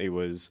recently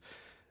was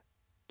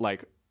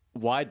like,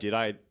 why did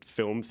I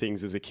film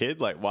things as a kid?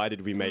 Like, why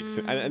did we make...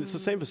 And it's the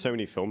same for so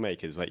many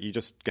filmmakers. Like, you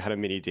just had a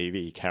mini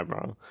DV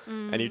camera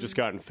and you just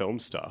go out and film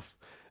stuff.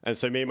 And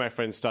so me and my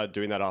friends started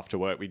doing that after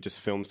work. We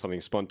just filmed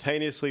something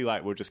spontaneously,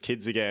 like we're just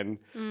kids again,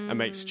 and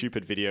make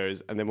stupid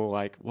videos. And then we're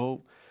like,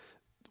 well,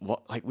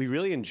 what? Like, we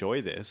really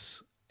enjoy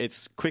this.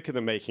 It's quicker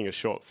than making a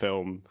short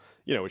film,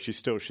 which you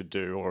still should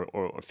do,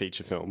 or a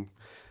feature film.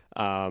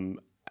 And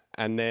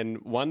then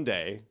one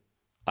day,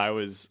 I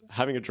was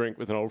having a drink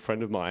with an old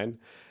friend of mine,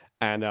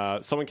 and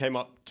someone came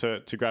up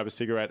to grab a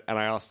cigarette, and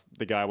I asked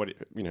the guy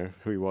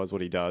who he was,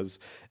 what he does.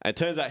 And it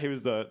turns out he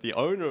was the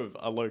owner of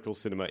a local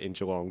cinema in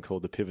Geelong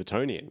called the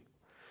Pivotonian.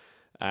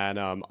 And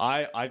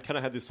I kind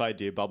of had this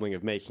idea bubbling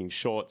of making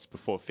shorts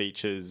before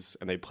features,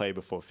 and they play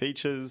before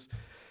features.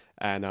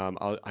 And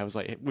I was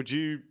like, would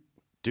you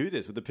do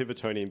this? Would the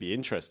Pivotonian be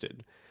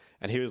interested?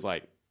 And he was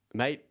like,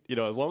 mate,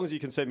 as long as you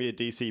can send me a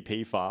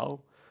DCP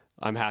file,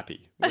 I'm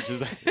happy, which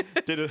is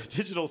did a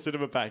digital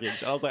cinema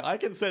package. And I was like, I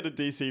can send a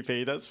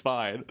DCP, that's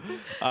fine.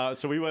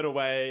 So we went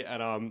away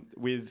and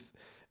with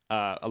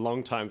a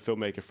longtime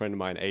filmmaker friend of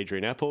mine,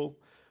 Adrian Apple,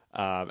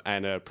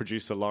 and a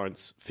producer,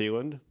 Lawrence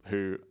Phelan,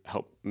 who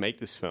helped make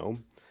this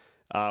film.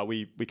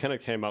 We kind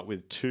of came up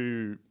with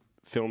two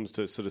films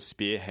to sort of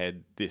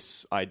spearhead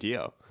this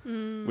idea,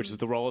 which is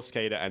The Roller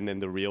Skater and then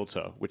The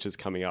Realtor, which is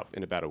coming up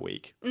in about a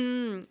week.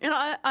 And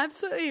I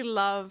absolutely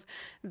love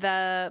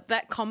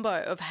that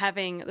combo of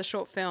having the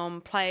short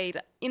film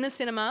played in a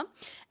cinema,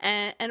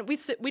 and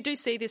we do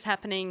see this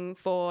happening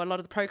for a lot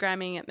of the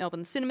programming at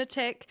Melbourne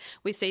Cinematheque.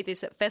 We see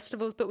this at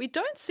festivals, but we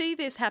don't see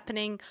this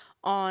happening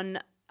on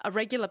a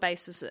regular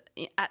basis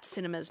at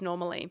cinemas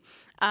normally.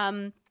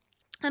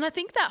 And I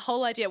think that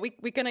whole idea,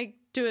 we're going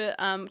to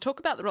talk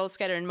about The Roller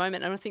Skater in a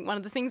moment, and I think one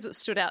of the things that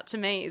stood out to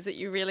me is that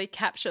you really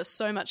capture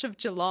so much of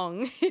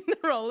Geelong in The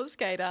Roller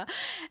Skater,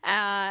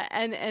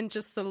 and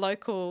just the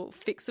local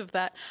fix of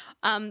that.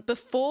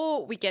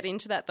 Before we get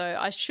into that, though,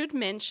 I should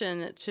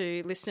mention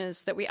to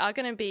listeners that we have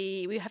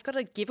got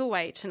a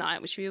giveaway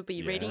tonight, which we will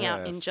be reading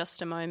out in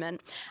just a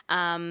moment.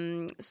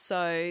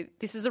 So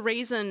this is a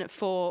reason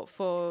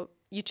for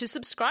you to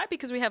subscribe,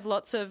 because we have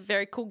lots of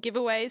very cool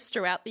giveaways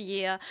throughout the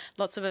year,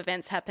 lots of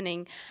events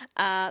happening.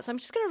 So I'm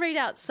just going to read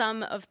out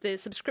some of the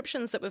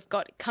subscriptions that we've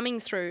got coming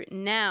through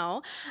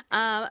now.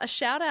 A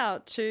shout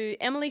out to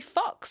Emily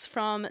Fox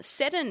from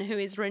Seddon, who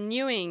is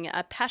renewing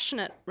a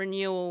passionate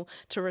renewal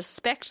to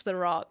Respect the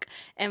Rock.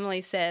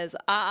 Emily says,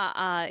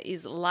 RRR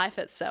is life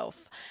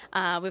itself.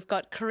 We've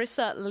got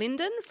Carissa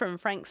Linden from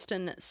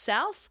Frankston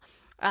South.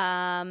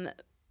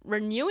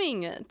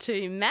 Renewing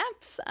to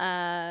Maps,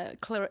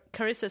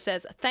 Carissa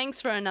says, thanks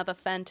for another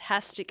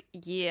fantastic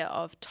year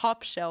of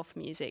top shelf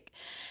music.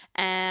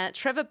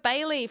 Trevor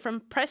Bailey from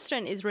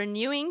Preston is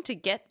renewing to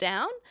Get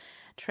Down.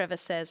 Trevor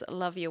says,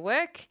 love your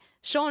work.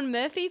 Sean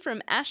Murphy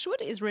from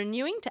Ashwood is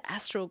renewing to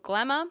Astral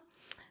Glamour.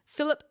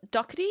 Philip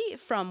Doherty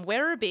from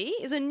Werribee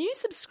is a new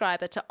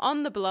subscriber to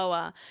On the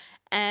Blower.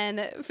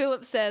 And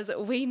Philip says,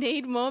 we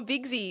need more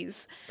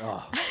Bigsies.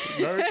 Oh,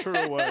 no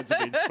truer words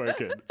have been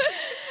spoken.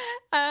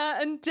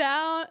 And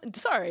Dan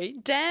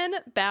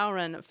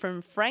Bowron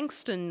from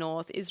Frankston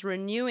North is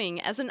renewing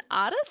as an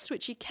artist,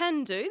 which you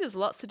can do. There's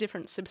lots of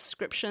different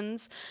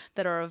subscriptions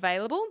that are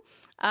available.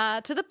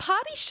 to the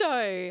party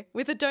show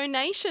with a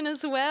donation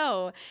as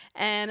well.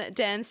 And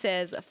Dan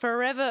says,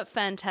 forever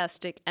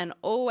fantastic and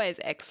always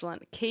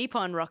excellent. Keep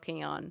on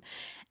rocking on.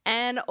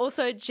 And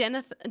also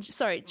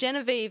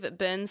Genevieve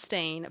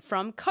Bernstein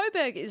from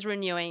Coburg is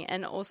renewing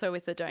and also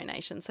with a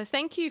donation. So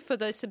thank you for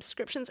those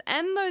subscriptions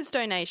and those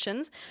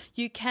donations.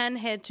 You can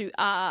head to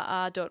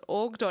rrr.org.au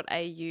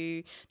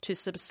to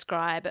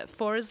subscribe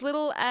for as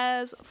little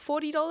as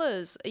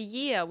 $40 a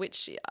year,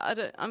 which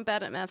I'm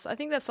bad at maths. I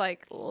think that's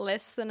like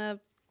less than a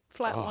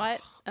flat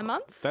white a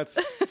month. That's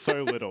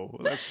so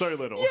little. That's so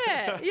little.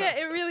 Yeah,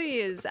 it really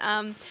is.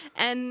 And,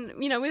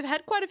 we've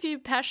had quite a few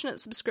passionate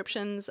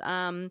subscriptions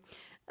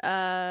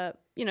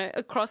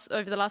across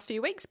over the last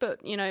few weeks,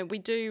 but, we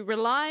do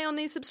rely on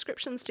these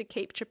subscriptions to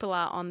keep Triple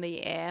R on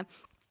the air.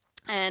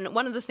 And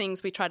one of the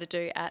things we try to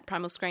do at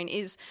Primal Screen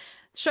is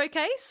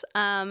showcase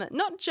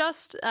not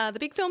just the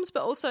big films,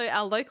 but also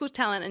our local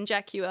talent. And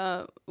Jack, you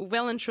are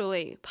well and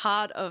truly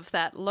part of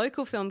that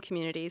local film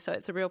community, so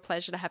it's a real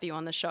pleasure to have you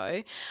on the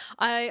show.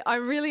 I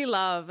really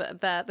love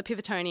that the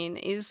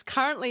Pivotonian is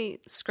currently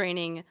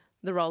screening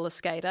The Roller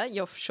Skater,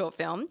 your short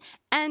film.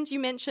 And you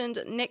mentioned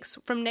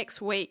from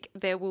next week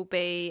there will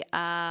be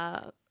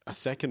a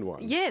second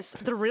one. Yes,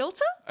 The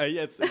Realtor?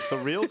 It's The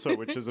Realtor,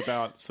 which is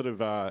about sort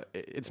of,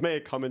 it's made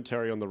a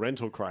commentary on the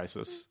rental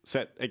crisis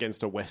set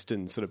against a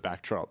Western sort of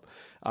backdrop.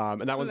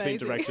 And that one's been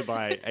directed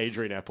by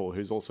Adrian Epple,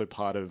 who's also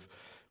part of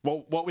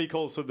what we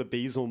call sort of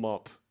the Beazle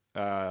Mop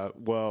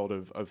world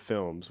of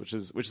films, which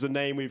is the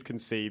name we've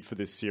conceived for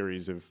this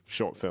series of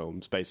short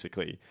films,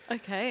 basically.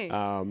 Okay.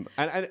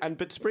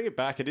 But to bring it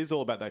back, it is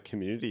all about that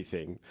community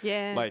thing.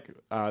 Yeah. Like,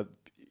 I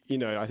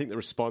think the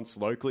response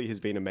locally has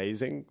been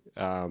amazing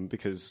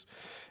because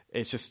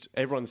it's just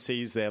everyone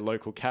sees their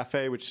local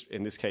cafe, which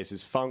in this case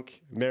is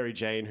Funk, Mary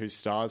Jane, who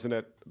stars in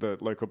it, the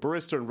local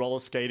barista and roller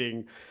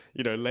skating,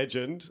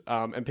 legend.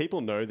 And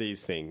people know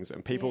these things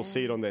and people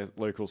see it on their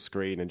local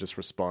screen and just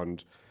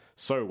respond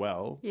so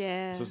well.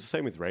 Yeah. So it's the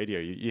same with radio.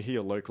 You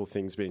hear local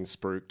things being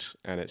spruiked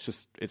and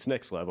it's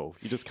next level.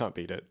 You just can't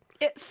beat it.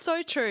 It's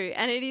so true,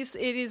 and it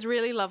is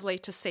really lovely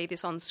to see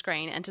this on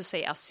screen and to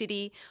see our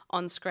city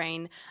on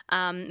screen.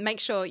 Make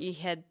sure you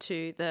head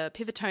to the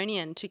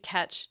Pivotonian to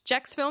catch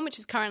Jack's film, which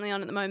is currently on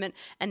at the moment,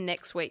 and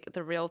next week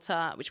The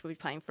Realtor, which we'll be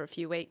playing for a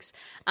few weeks.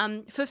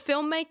 For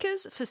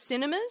filmmakers, for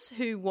cinemas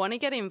who want to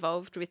get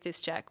involved with this,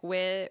 Jack,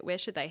 where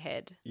should they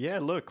head? Yeah,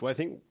 look, I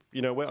think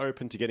we're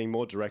open to getting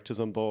more directors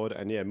on board,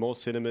 and more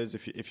cinemas.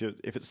 If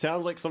it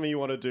sounds like something you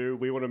want to do,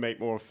 we want to make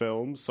more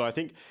films. So I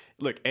think,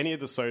 look, any of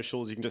the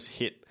socials you can just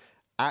hit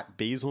at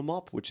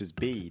Beazlemop, which is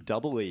BEEZALMOP,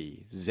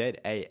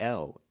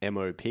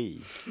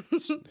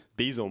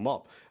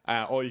 Beazlemop,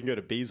 or you can go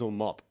to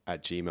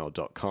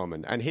beazlemop@gmail.com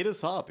and hit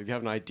us up if you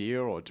have an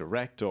idea or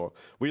direct, or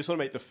we just want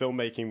to make the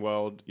filmmaking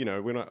world.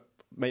 We're not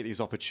make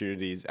these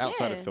opportunities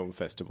outside of film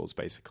festivals,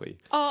 basically.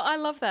 Oh, I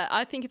love that.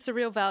 I think it's a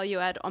real value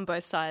add on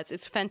both sides.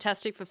 It's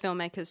fantastic for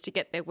filmmakers to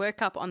get their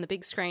work up on the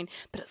big screen,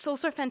 but it's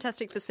also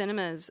fantastic for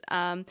cinemas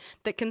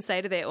that can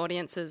say to their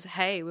audiences,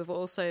 hey, we're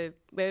also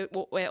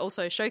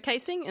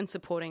showcasing and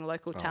supporting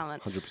local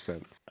talent.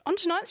 100%. On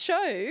tonight's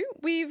show,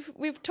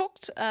 we've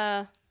talked...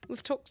 We've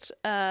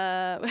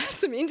had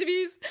some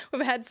interviews,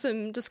 we've had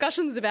some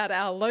discussions about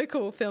our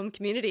local film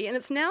community, and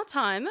it's now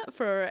time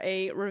for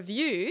a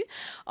review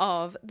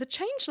of The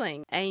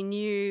Changeling, a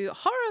new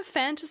horror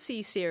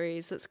fantasy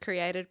series that's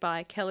created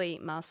by Kelly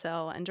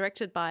Marcel and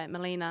directed by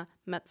Melina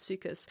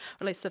Matsoukas,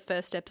 or at least the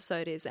first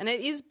episode is. And it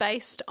is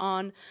based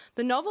on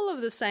the novel of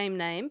the same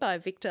name by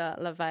Victor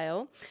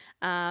LaValle,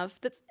 and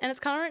it's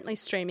currently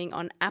streaming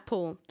on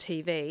Apple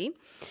TV.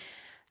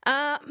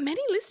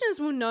 Many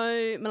listeners will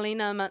know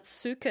Melina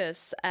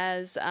Matsoukas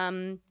as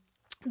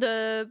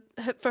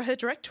for her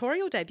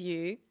directorial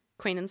debut,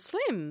 Queen and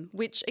Slim,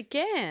 which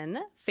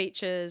again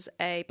features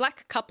a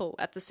black couple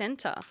at the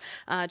centre,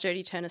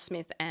 Jodie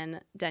Turner-Smith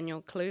and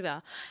Daniel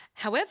Kaluuya.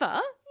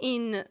 However,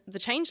 in The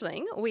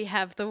Changeling, we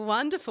have the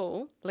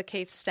wonderful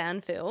Lakeith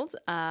Stanfield,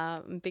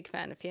 I'm a big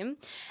fan of him,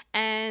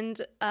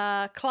 and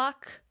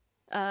Clark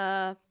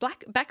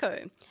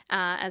Bacco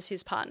as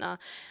his partner.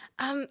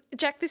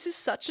 Jack, this is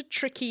such a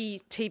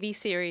tricky TV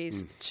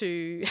series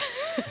to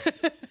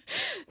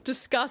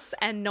discuss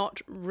and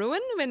not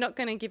ruin. We're not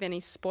going to give any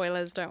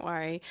spoilers, don't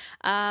worry.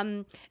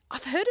 I've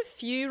heard a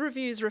few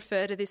reviews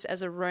refer to this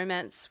as a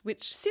romance,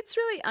 which sits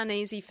really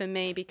uneasy for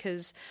me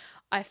because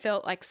I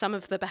felt like some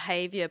of the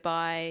behaviour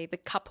by the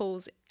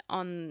couples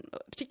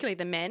particularly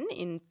the men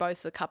in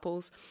both the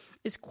couples,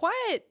 is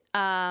quite...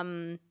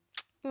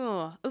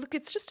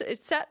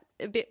 it's sat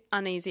a bit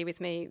uneasy with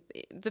me.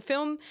 The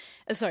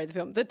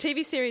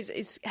TV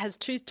series has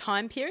two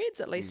time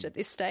periods, at least at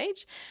this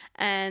stage,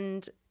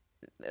 and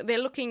they're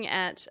looking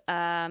at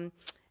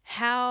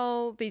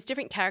how these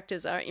different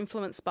characters are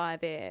influenced by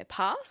their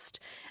past,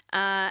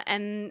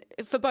 and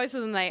for both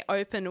of them, they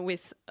open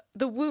with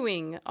the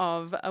wooing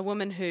of a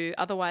woman who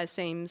otherwise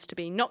seems to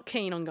be not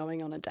keen on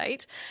going on a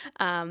date,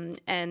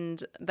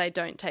 and they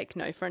don't take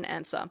no for an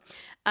answer.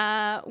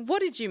 What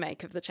did you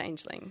make of The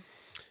Changeling?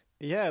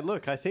 Yeah,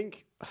 look, I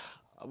think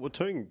we're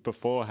talking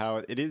before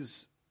how it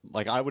is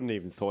like I wouldn't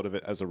even thought of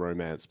it as a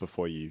romance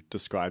before you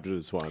described it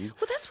as one.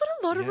 Well, that's what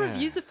a lot of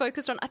reviews are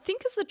focused on. I think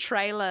because the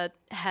trailer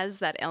has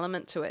that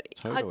element to it.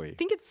 Totally. I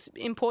think it's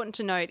important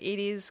to note it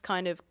is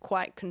kind of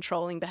quite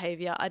controlling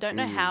behaviour. I don't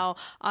know how.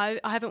 I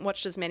haven't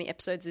watched as many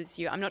episodes as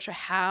you. I'm not sure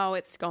how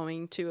it's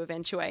going to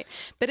eventuate,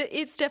 but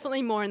it's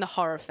definitely more in the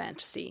horror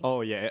fantasy.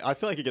 Oh yeah, I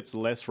feel like it gets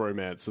less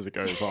romance as it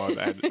goes on,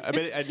 and I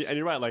mean, and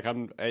you're right. Like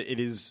it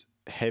is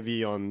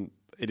heavy on.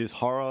 It is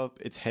horror.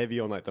 It's heavy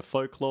on like the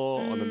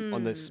folklore,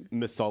 on this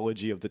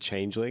mythology of the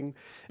changeling.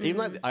 Even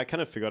like I kind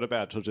of forgot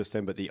about it till just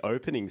then, but the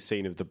opening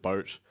scene of the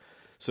boat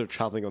sort of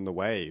traveling on the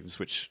waves,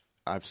 which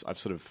I've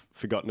sort of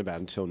forgotten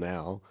about until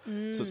now.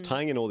 So it's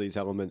tying in all these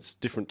elements,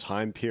 different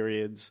time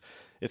periods.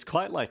 It's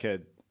quite like a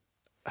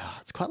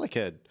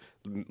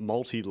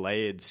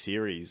multi-layered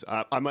series.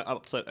 I'm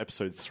up to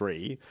episode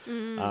 3,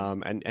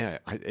 and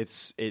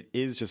it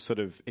is just sort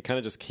of, it kind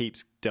of just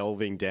keeps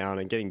delving down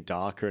and getting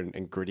darker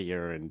and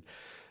grittier, and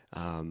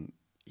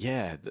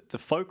the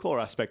folklore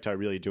aspect I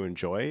really do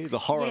enjoy. The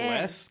horror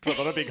less, because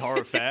I'm not a big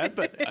horror fan,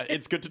 but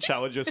it's good to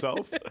challenge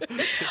yourself.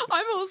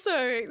 I'm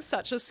also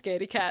such a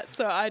scaredy cat,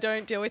 so I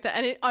don't deal with it.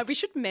 And we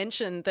should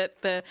mention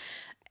that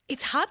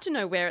it's hard to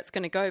know where it's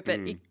going to go, but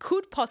it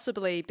could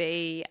possibly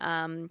be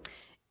about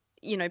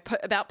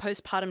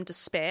postpartum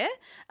despair.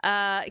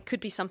 It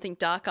could be something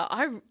darker.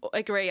 I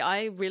agree.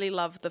 I really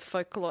love the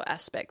folklore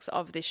aspects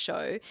of this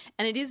show,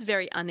 and it is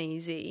very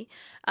uneasy.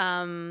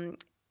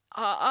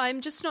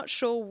 I'm just not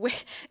sure where.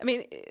 I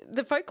mean,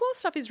 the folklore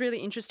stuff is really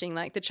interesting.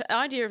 Like the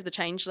idea of the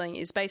changeling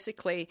is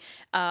basically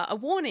a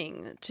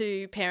warning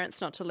to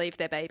parents not to leave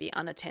their baby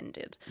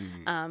unattended,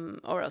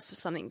 or else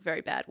something very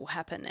bad will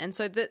happen. And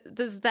so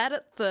there's that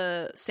at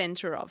the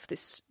centre of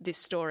this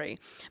story.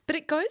 But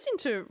it goes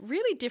into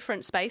really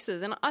different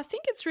spaces, and I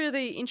think it's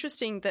really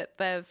interesting that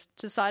they've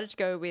decided to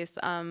go with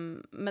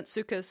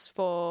Matsukas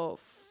for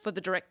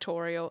the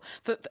directorial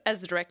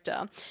as the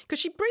director, because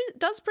she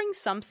does bring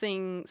some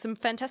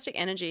fantastic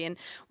energy. And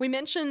we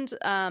mentioned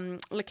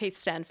Lakeith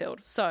Stanfield.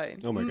 So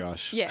oh my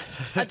gosh, yeah,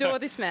 adore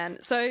this man.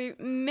 So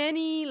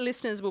many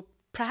listeners will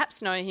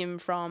perhaps know him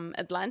from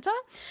Atlanta,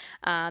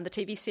 the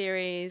TV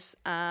series.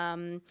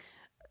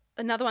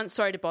 Another one,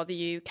 Sorry to Bother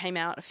You, came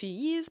out a few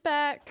years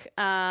back.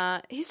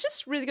 He's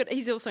just really good.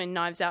 He's also in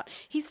Knives Out.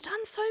 He's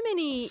done so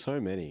many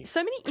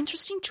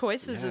interesting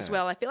choices as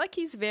well. I feel like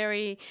he's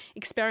very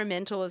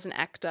experimental as an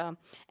actor,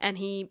 and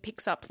he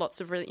picks up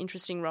lots of really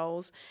interesting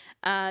roles.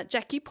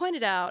 Jack, you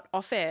pointed out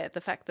off air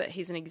the fact that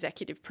he's an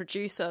executive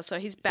producer, so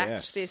he's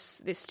backed this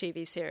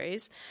TV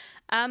series.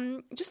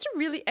 Just a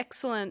really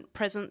excellent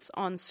presence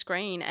on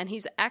screen, and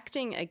he's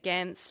acting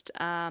against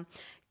Clark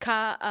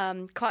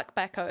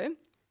Bacco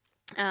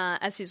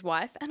as his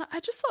wife, and I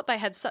just thought they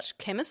had such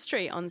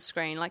chemistry on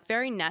screen, like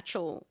very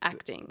natural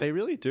acting. They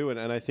really do,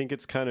 and I think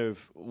it's kind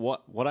of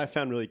what I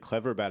found really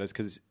clever about it is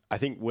because I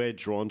think we're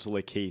drawn to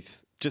Lakeith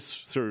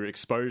just through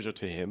exposure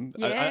to him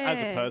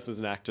as a person, as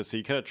an actor, so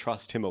you kind of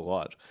trust him a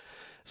lot.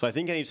 So I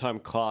think anytime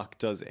Clark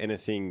does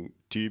anything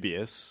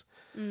dubious,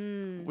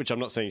 which I'm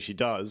not saying she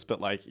does, but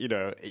like, you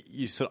know,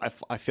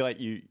 I feel like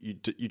you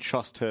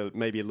trust her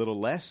maybe a little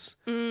less,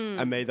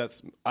 and maybe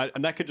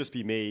and that could just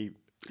be me.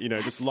 You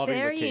know, just loving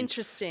very Lakeith.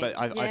 Interesting. But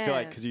I feel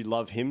like because you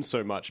love him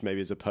so much,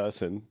 maybe as a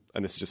person,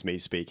 and this is just me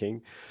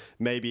speaking,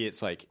 maybe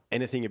it's like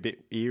anything a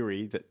bit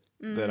eerie that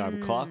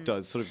Clark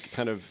does, sort of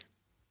kind of,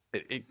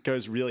 it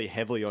goes really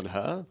heavily on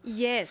her.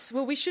 Yes.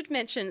 Well, we should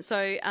mention, so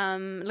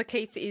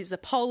Lakeith is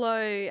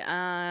Apollo,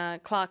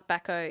 Clark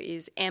Bacco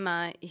is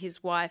Emma,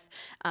 his wife.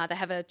 They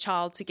have a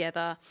child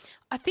together.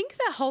 I think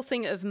that whole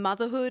thing of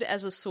motherhood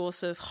as a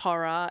source of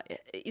horror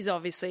is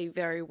obviously a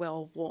very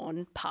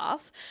well-worn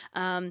path.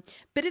 But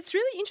it's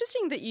really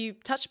interesting that you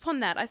touch upon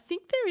that. I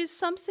think there is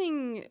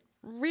something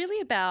really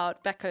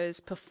about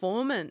Bacco's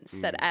performance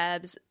that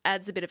adds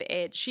a bit of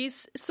edge.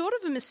 She's sort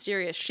of a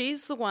mysterious.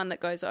 She's the one that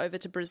goes over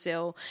to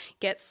Brazil,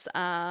 gets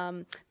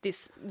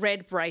this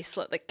red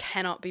bracelet that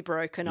cannot be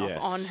broken off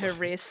on her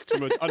wrist.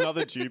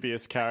 Another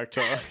dubious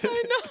character. I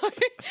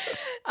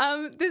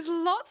know. There's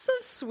lots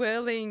of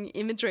swirling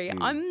imagery.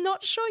 I'm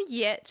not sure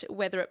yet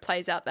whether it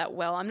plays out that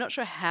well. I'm not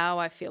sure how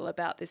I feel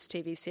about this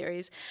TV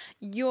series.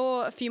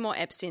 You're a few more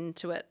eps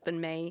into it than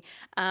me.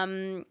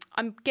 I'm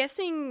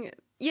guessing...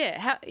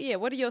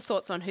 what are your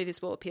thoughts on who this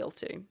will appeal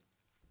to?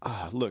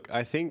 Look,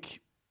 I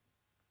think,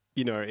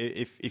 you know,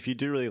 if you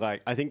do really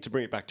like, I think to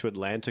bring it back to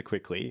Atlanta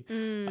quickly,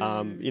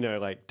 you know,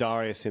 like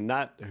Darius in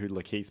that, who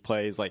Lakeith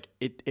plays, like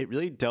it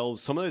really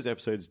delves, some of those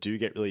episodes do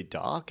get really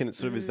dark, and it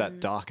sort of is that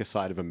darker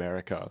side of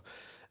America.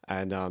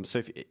 And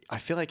so I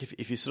feel like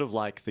if you sort of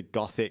like the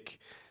gothic,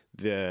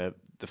 the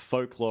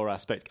folklore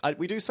aspect,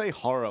 we do say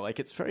horror,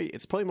 like it's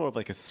probably more of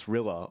like a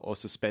thriller or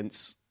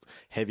suspense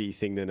heavy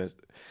thing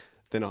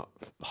than a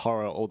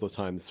horror all the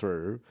time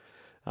through.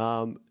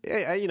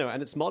 You know,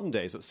 and it's modern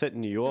days. It's set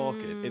in New York.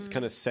 It's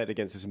kind of set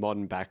against this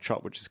modern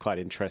backdrop, which is quite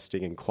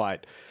interesting and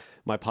quite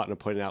my partner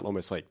pointed out,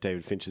 almost like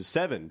David Fincher's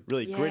Seven,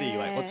 really gritty,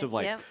 like lots of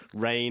like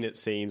rain, it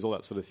seems, all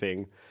that sort of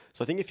thing.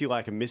 So I think if you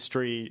like a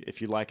mystery,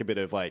 if you like a bit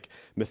of like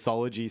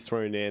mythology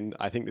thrown in,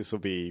 I think this will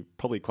be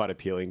probably quite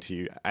appealing to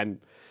you. And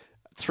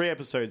 3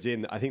 episodes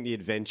in, I think the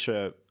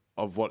adventure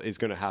of what is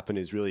going to happen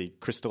is really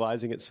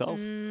crystallizing itself.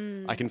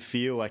 I can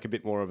feel like a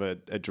bit more of a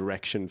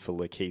direction for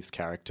Lakeith's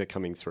character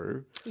coming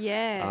through.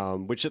 Yeah.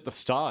 Which at the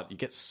start you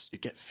get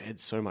fed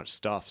so much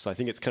stuff. So I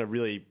think it's kind of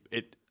really,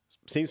 it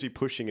seems to be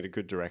pushing in a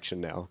good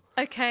direction now.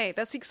 Okay,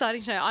 that's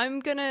exciting to know. I'm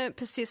going to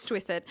persist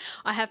with it.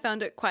 I have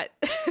found it quite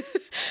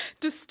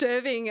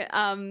disturbing.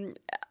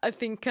 I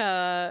think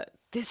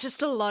there's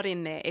just a lot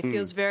in there. It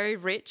feels very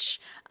rich.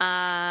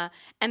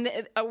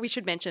 We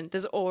should mention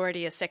there's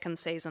already a second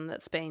season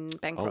that's been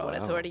bankrolled. Oh, wow.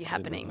 It's already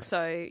happening.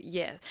 So,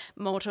 yeah,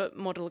 more to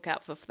look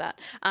out for that.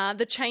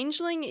 The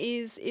Changeling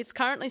it's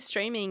currently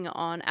streaming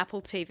on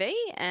Apple TV,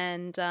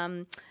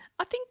 and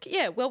I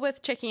think, well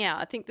worth checking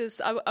out. I think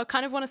I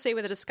kind of want to see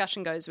where the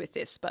discussion goes with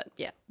this, but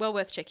yeah, well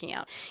worth checking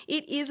out.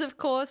 It is, of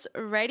course,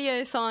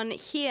 Radiothon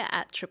here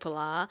at Triple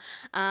R.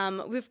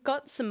 We've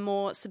got some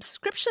more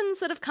subscriptions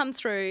that have come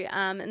through.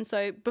 And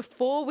so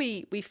before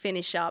we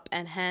finish up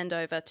and hand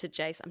over to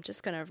Jace, I'm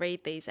just going to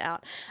read these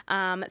out.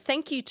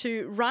 Thank you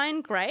to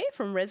Ryan Gray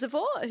from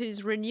Reservoir,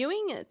 who's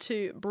renewing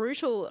to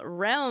Brutal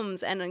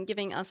Realms and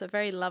giving us a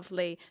very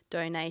lovely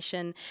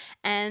donation.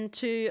 And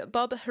to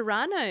Bob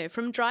Hirano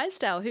from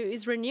Drysdale, who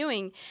is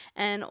renewing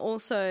and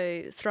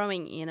also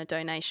throwing in a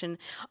donation.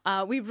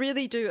 We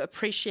really do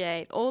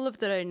appreciate all of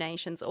the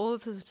donations, all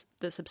of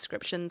the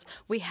subscriptions.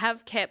 We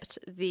have kept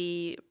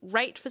the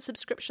rate for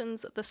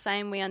subscriptions the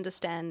same. We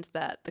understand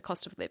that the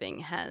cost of living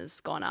has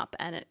gone up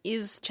and it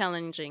is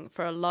challenging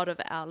for a lot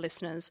of our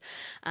listeners.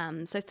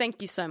 So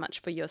thank you so much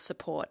for your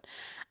support.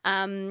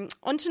 On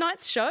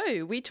tonight's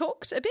show, we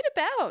talked a bit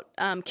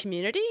about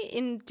community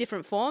in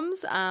different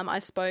forms. I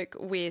spoke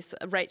with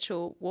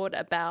Rachel Ward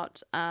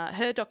about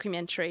her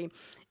documentary,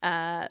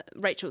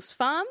 Rachel's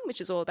Farm, which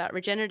is all about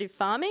regenerative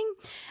farming,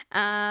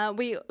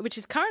 which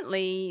is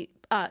currently...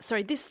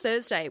 this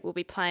Thursday we'll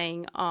be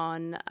playing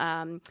on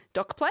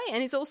Doc Play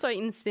and is also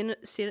in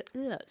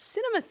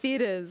cinema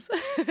theatres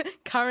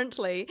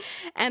currently.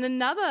 And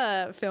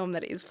another film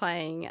that is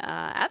playing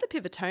at the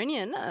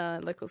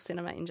Pivotonian, local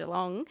cinema in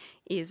Geelong,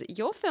 is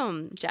your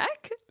film,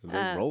 Jack.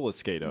 The Roller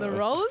Skater. The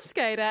Roller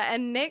Skater.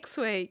 And next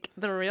week,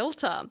 The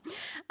Realtor.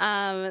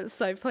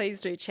 So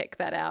please do check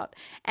that out.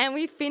 And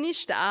we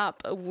finished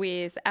up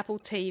with Apple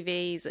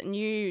TV's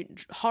new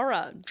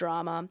horror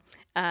drama,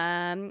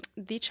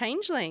 The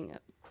Changeling,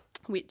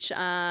 which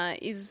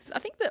is, I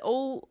think that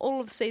all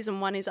of season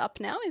 1 is up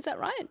now. Is that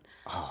right?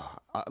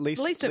 At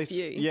least a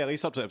few. Yeah, at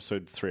least up to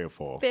episode 3 or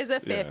 4. There's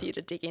a fair few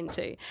to dig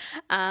into.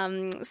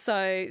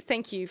 So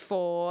thank you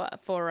for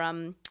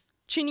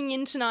tuning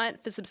in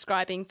tonight, for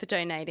subscribing, for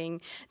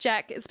donating.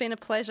 Jack, it's been a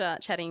pleasure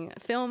chatting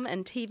film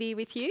and TV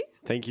with you.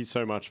 Thank you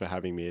so much for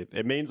having me.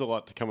 It means a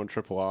lot to come on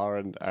Triple R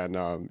and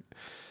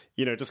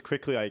just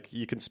quickly, like,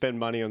 you can spend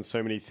money on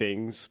so many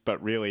things,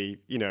 but really,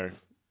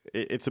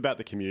 it's about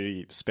the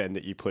community spend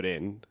that you put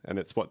in, and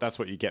that's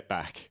what you get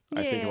back,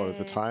 I think, a lot of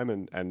the time,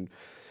 and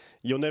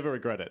you'll never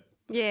regret it.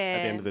 Yeah.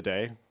 At the end of the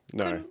day.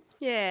 No.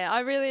 I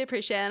really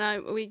appreciate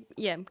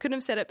it, couldn't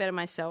have said it better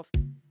myself.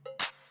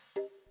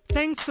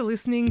 Thanks for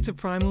listening to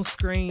Primal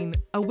Screen,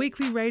 a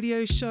weekly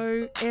radio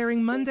show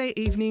airing Monday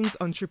evenings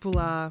on Triple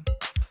R.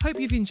 Hope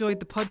you've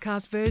enjoyed the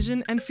podcast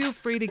version and feel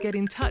free to get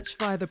in touch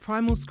via the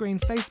Primal Screen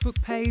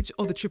Facebook page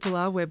or the Triple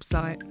R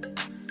website.